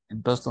 ఉన్నాయి.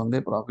 Interest ఉంది,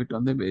 profit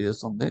ఉంది,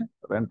 wages ఉంది,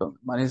 rent ఉంది.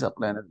 మనీ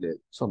సప్లై అనేది లేదు.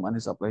 So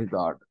money supply is the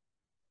ఆర్డ్.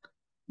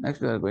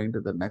 Next we are going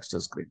to the next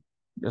screen.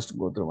 Just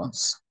go through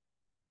once.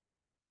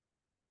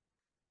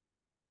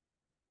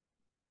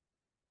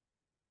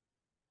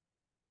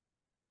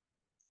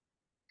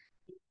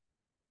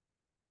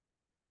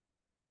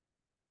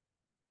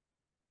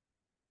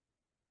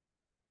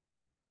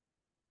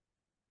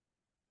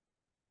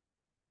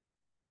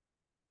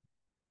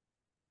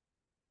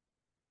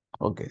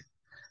 Okay.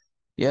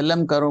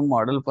 LM curve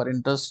model for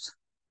interest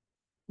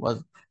was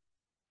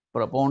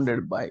propounded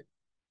by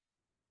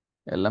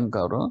LM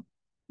curve.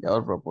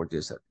 ఎవరు propose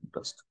చేశారు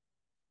interest?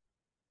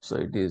 So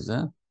it is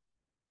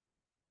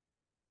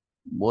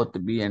both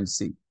B and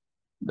C.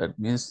 That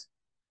means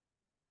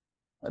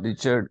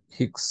Richard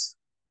Hicks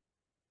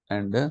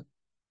and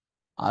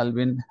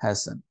Alvin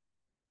Hassan.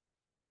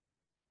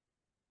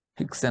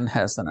 Hicks and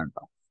Hassan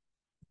అంటాం.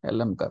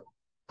 LM curve.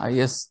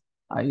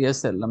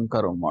 ISLM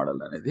curve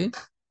model అనేది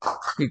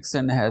Hicks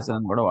and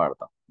Hassan కూడా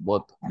వాడతాం.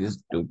 Both these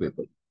two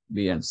people,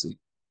 B and C.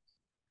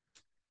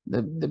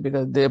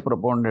 Because they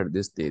propounded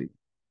this theory.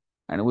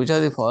 And which of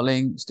the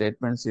following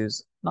statements is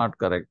not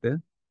correct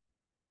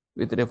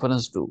with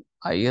reference to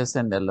IS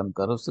and LM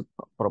curves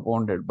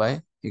propounded by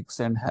Hicks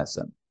and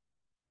Hassan?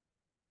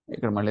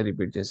 ఇక్కడ మళ్ళీ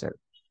repeat చేశాడు.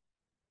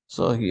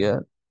 So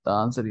here the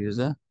answer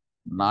is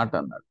not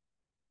అన్నాడు.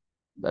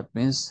 That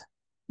means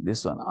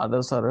this one.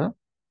 Others are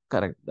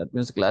correct. That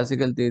means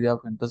classical theory of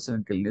interest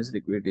and Kelly's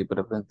liquidity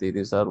preference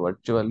theories are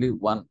virtually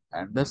one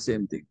and the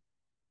same thing.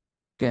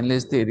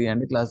 Kelly's theory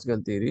and classical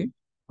theory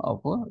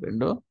of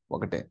రెండు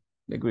ఒకటే.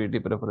 Liquidity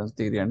preference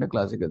theory and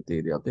classical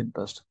theory of the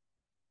interest.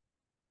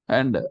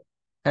 And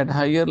at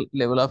higher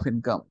level of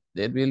income,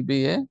 there will be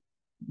a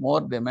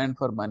more demand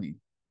for money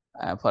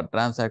for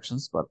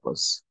transactions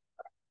purpose.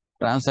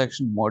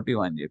 Transaction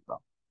motive అని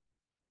చెప్పాం.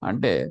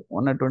 అంటే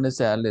ఉన్నటువంటి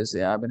salaries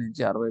 50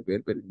 నుంచి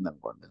 60,000 పెరిగింది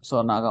అనుకోండి. So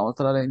నాకు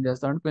అవసరాలు ఏం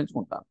చేస్తానంటే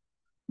పెంచుకుంటాను.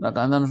 నాకు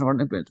కన్సంప్షన్ కూడా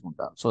నేను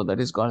పెంచుకుంటాను. So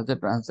that is called the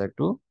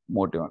ట్రాన్సాక్టివ్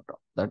motive అంటాం.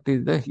 That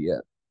is the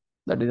here.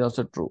 That is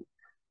also true.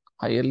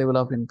 Higher level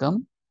of income,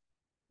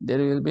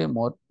 there will be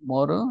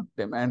more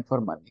demand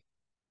for money.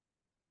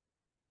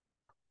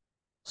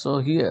 So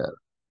here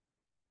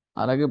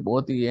అలాగే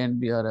both A and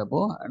B are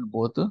above and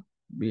both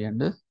B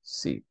and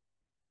C.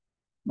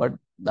 But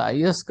the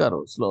is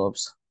curve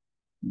slopes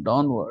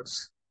downwards.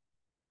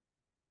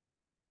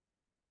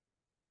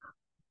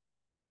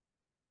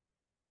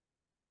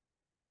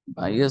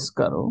 IS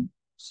curve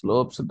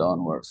slopes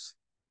downwards.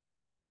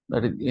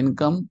 That is,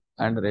 income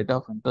and rate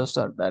of interest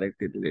are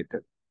directly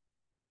related.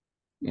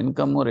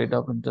 Income or rate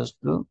of interest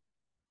to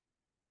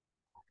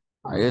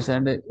IS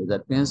and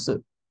that means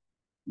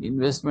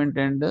investment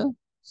and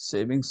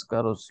savings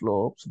curve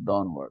slopes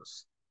downwards.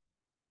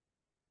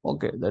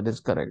 Okay, that is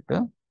correct.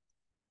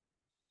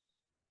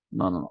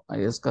 No.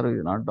 IS curve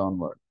is not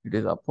downward. It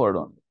is upward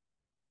only.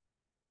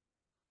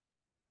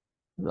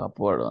 It is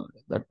upward only.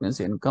 That means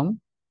income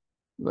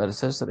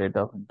versus rate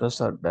of interest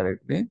are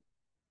directly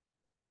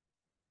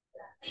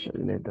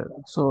related.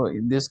 So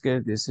in this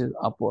case, this is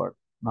upward,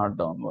 not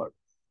downward.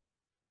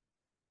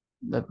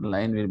 That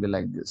line will be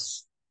like this.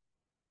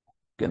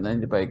 కింద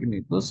నుంచి పైకి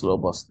మీకు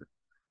slope వస్తుంది.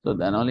 So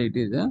then only it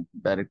is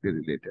directly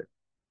related.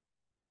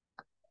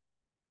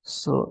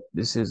 So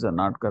this is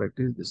not correct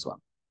is this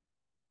one.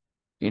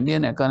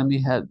 Indian economy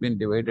has been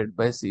divided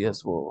by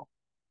CSO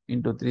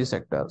into 3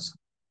 sectors.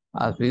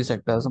 ఆ 3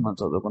 sectors మనం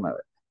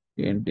చదువుకున్నవి.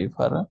 ఏంటి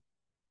for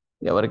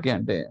ఎవరికి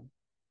అంటే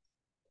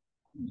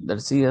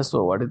that CSO,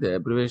 what is the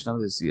abbreviation of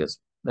the CSO?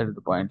 That is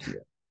the point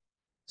here.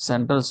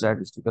 Central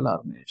statistical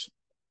organisation.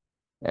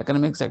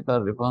 Economic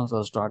sector reforms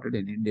are started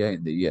in India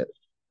in the year.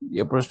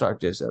 ఎప్పుడు start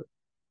చేశారు?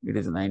 It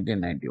is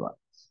 1991.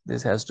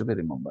 This has to be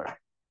remembered.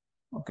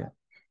 Okay.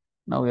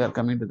 Now we are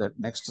coming to that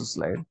next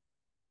slide.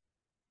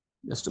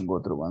 Just to go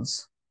through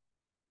once.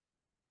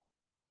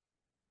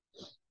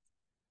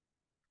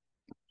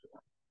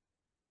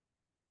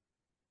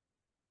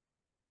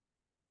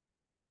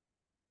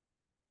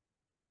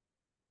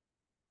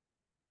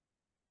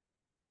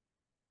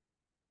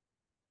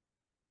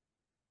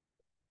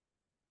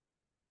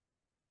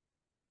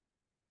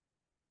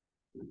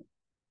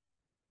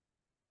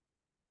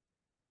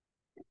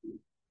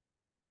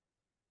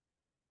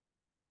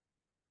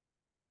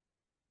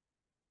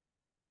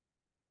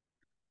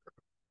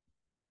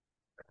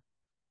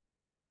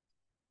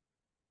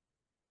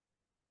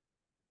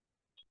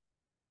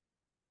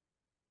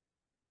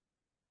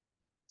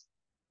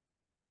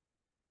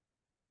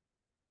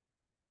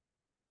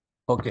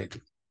 Okay.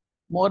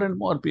 More and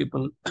more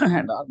people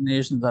and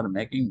organizations are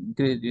making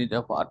increased use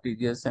of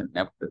RTGS and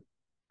NEFT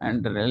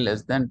and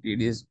less than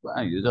TDS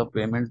use of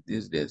payments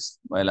these days.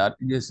 While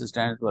RTGS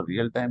stands for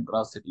real-time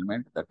cross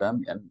settlement, the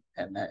term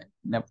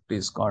NEFT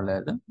is called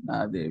as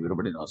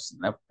everybody knows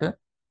NEFT,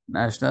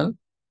 National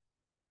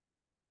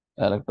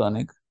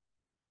Electronic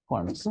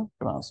Funds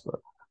Transfer.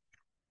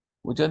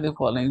 Which of the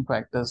following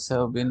factors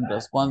have been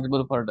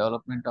responsible for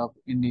development of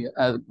India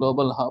as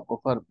global hub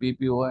for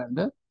BPO and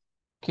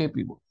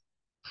KPO?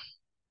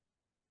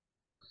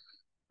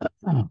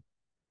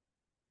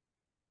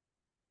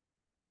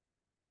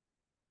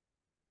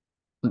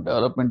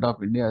 Development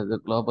of India as a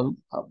global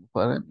hub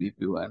for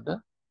BPO and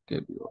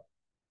KPO.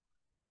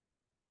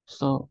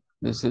 So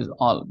this is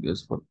all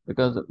useful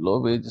because low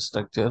wage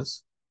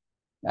structures,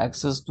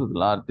 access to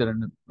larger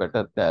and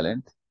better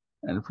talent,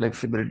 and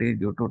flexibility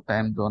due to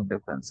time zone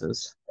differences,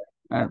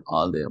 and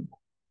all the above.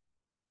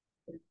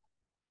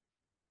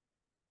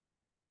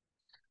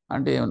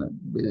 అంటే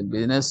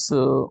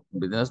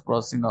business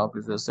processing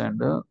officers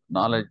and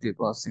knowledge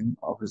processing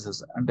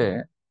officers అంటే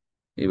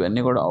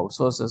ఇవన్నీ కూడా out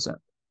sources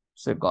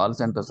and call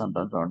centres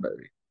అంటూ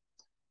ఉండేవి.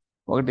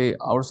 ఒకటి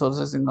out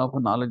సోర్సెసింగ్ of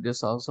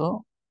knowledges also,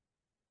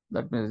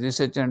 that means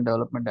research and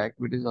development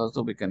activities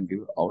also we can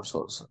give out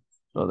source.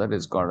 So that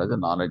is called as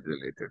a knowledge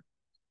related.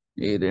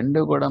 ఈ రెండు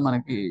కూడా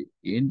మనకి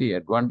ఏంటి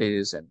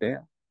అడ్వాంటేజెస్ అంటే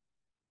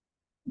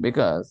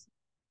because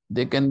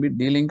they can be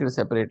డీలింక్డ్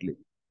separately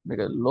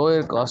because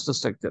lower cost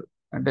structure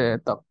అంటే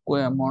తక్కువ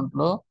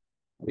అమౌంట్లో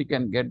we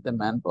can get the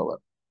man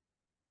power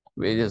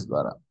wages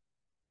ద్వారా,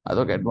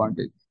 అదొక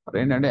అడ్వాంటేజ్.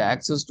 ఏంటంటే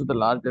access to the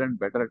larger and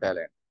better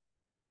talent.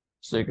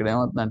 So ఇక్కడ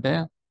ఏమవుతుందంటే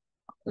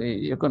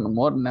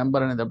మోర్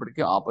నెంబర్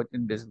అనేటప్పటికీ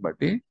ఆపర్చునిటీస్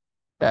బట్టి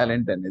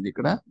టాలెంట్ అనేది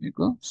ఇక్కడ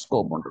మీకు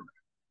స్కోప్ ఉంటుంది.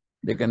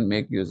 They can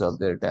make use of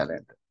their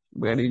talent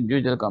because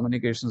individual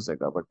communications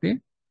కాబట్టి.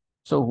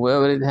 So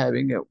whoever is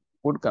having a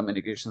good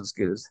communication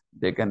skills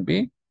they can be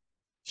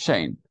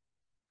shine.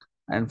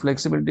 And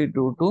flexibility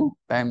due to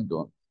time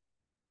zone.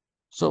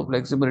 So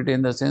flexibility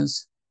in the sense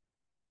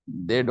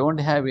they don't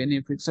have any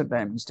fixed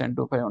time. It's 10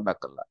 to 5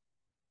 undakalla.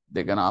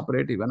 They can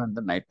operate even in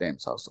the night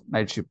times also.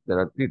 Night shift. There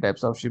are 3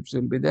 types of shifts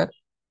will be there.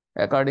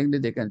 Accordingly,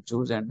 they can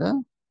choose and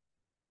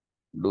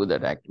do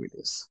that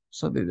activities.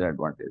 So these are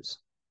advantages.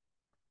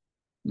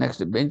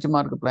 Next,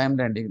 benchmark prime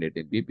lending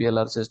rating.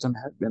 BPLR system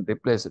has been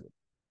replaced.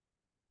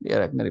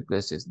 Here I can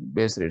replace this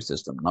base rate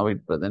system. Now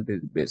it present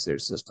is base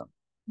rate system.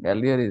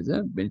 Earlier is a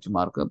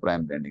benchmark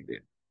prime lending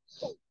rate.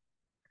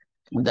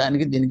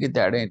 దానికి దీనికి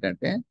తేడా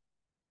ఏంటంటే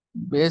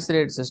base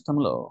rate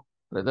సిస్టంలో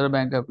reserve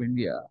bank of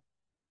India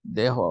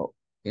they have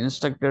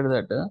instructed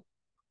that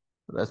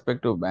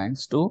respective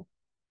banks to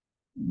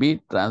be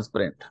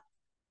transparent.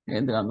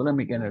 ఎందుకంటే అందులో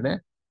మీకు ఏంటంటే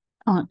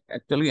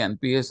యాక్చువల్గా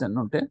ఎన్పిఎస్ అని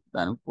ఉంటే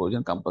దానికి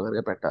ప్రొవిజన్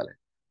కంపల్సరీగా పెట్టాలి.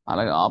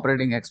 అలాగే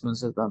ఆపరేటింగ్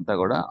ఎక్స్పెన్సెస్ అంతా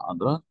కూడా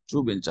అందులో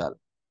చూపించాలి.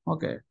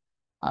 ఓకే,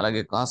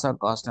 అలాగే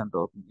కాస్ట్ ఎంత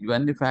అవుతుంది,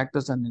 ఇవన్నీ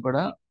ఫ్యాక్టర్స్ అన్ని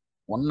కూడా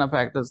ఉన్న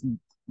ఫ్యాక్టర్స్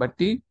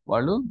బట్టి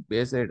వాళ్ళు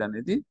బేస్ రేట్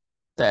అనేది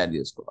తయారు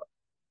చేసుకోవాలి.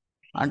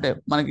 అంటే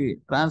మనకి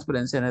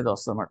ట్రాన్స్పరెన్సీ అనేది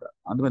వస్తుందన్నమాట.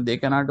 అందుకని they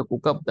cannot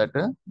cook up that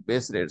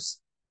base rates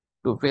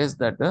to face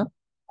that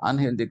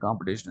unhealthy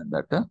competition in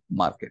that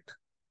market.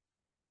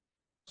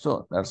 So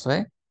that's why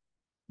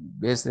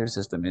base rate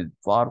system is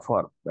far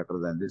better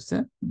than this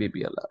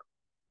BPLR.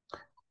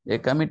 A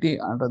committee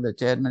under the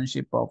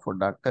chairmanship of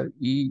Dr.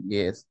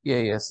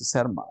 E.A.S.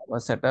 Sharma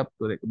was set up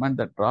to recommend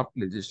the draft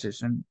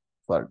legislation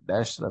for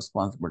dash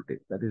responsibility,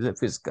 that is a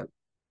fiscal.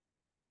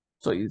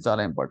 So it's all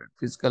important.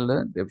 Fiscal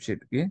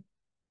deficit ki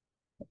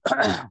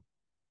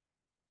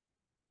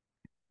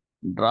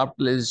draft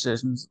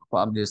legislations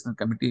form చేసిన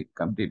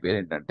committee పేరు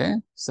ఏంటంటే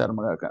Sharma,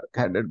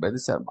 headed by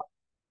the Sharma.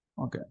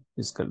 Okay,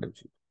 fiscal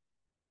deficit.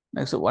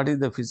 Next, what is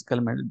the fiscal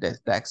method?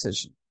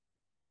 Taxation.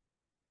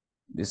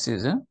 This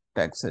is a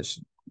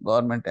taxation,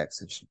 government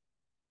taxation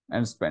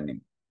and spending.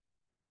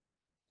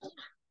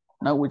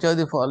 Now, which are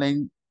the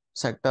following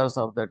sectors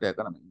of that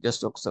economy?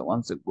 Just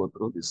once you go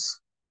through this,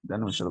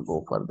 then we shall go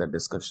for the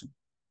discussion.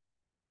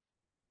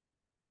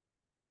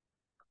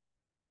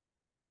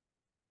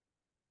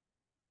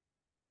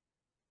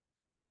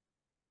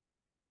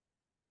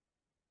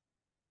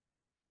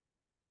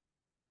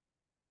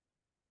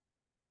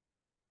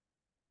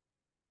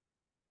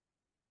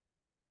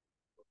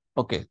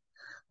 Okay,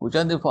 which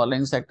are the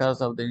following sectors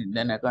of the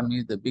Indian economy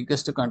is the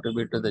biggest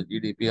contributor to the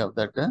GDP of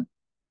that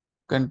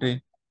country?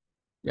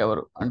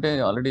 ఎవరు అంటే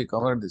already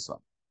covered this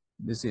one.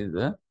 This is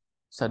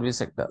service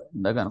sector.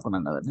 ఇందాక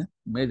అనుకున్నాం కదండి,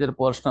 major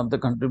portion of the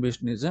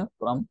contribution is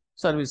from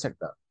service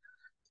sector.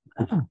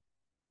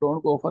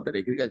 Don't go for that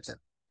agriculture.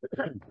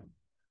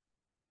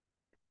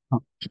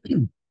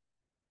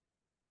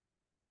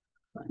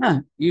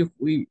 If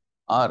we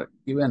are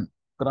given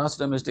gross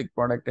domestic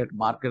product at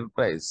market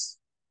price,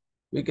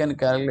 we can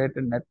calculate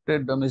a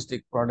net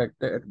domestic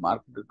product at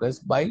market price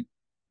by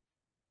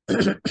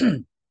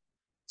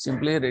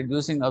simply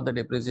reducing of the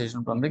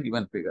depreciation from the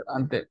given figure.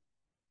 Ante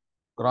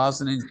cross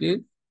నుంచి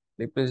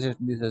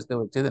depreciation తీసేస్తే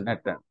వచ్చేది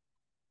net.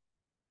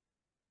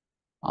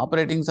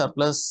 Operating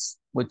surplus,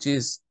 which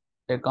is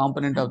a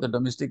component of the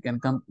domestic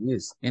income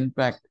is in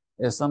fact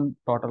a sum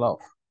total of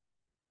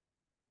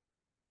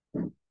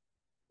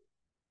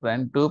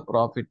rent to,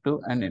 profit to,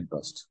 and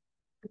interest.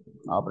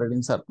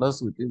 Operating surplus,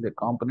 which is a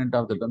component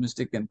of the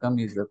domestic income,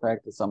 is the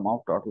fact the sum of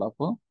total of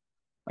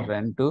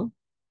rent to,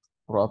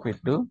 profit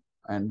to,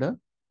 and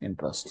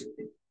interest.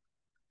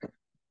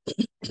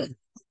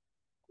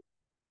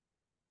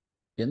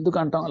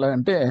 ఎందుకంటాం అలా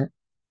అంటే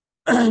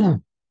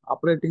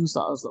operating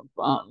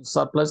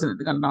surplus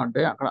ఎందుకంటాం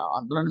అంటే అక్కడ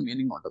అందులోని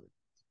meaning ఉంటుంది.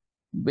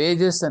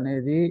 Wages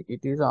అనేది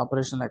it is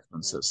operational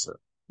expenses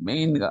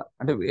మెయిన్గా,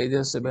 అంటే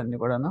wages ఇవన్నీ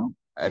కూడాను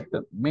అట్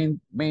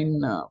మెయిన్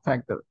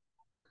ఫ్యాక్టర్.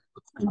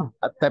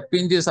 అది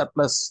తప్పించి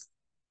సర్ప్లస్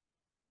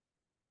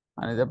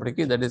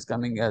అనేటప్పటికీ that is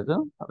coming as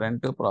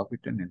rent,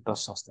 profit and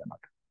interest వస్తాయి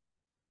అన్నమాట.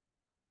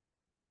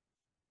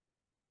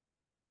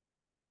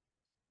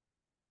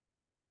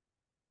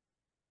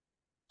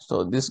 సో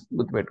దిస్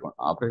గుర్తుపెట్టుకోండి,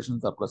 ఆపరేషన్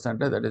సర్ప్లస్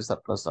అంటే that is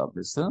surplus of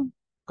this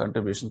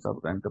contributions of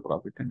rent,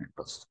 profit and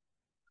interest.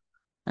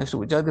 Next,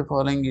 which of the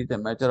following is a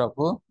measure of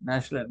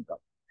national income?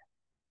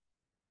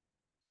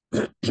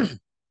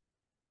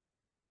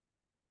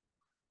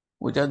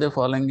 Which of the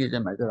following is a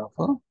measure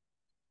of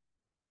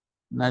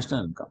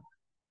national income?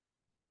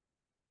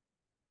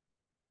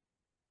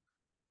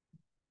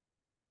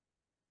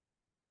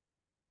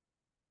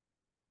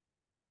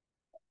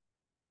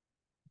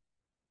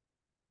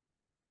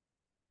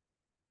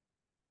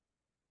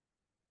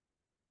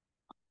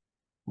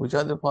 Which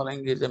of the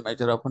following is a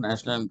measure of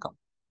national income?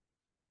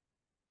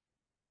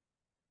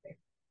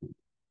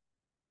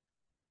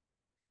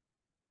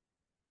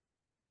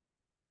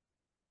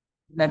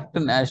 Net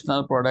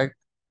national product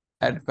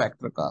at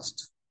factor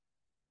cost.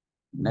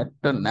 Net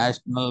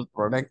national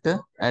product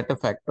at a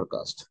factor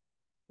cost.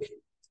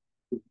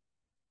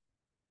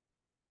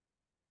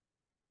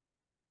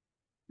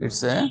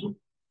 It's a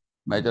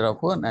measure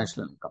of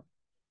national income.